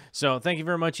 Punchy. So thank you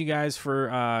very much, you guys,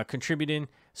 for contributing,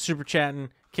 super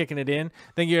chatting, kicking it in.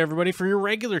 Thank you, everybody, for your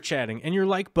regular chatting and your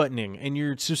like buttoning and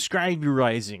your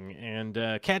subscriberizing and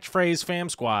catchphrase Fam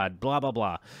Squad, blah, blah,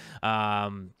 blah.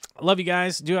 Love you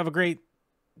guys. Do have a great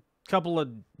couple of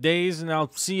days, and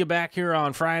I'll see you back here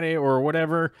on Friday or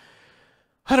whatever.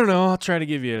 I don't know. I'll try to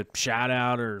give you a shout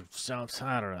out or something.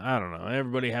 I don't know.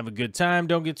 Everybody have a good time.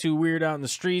 Don't get too weird out in the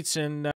streets, and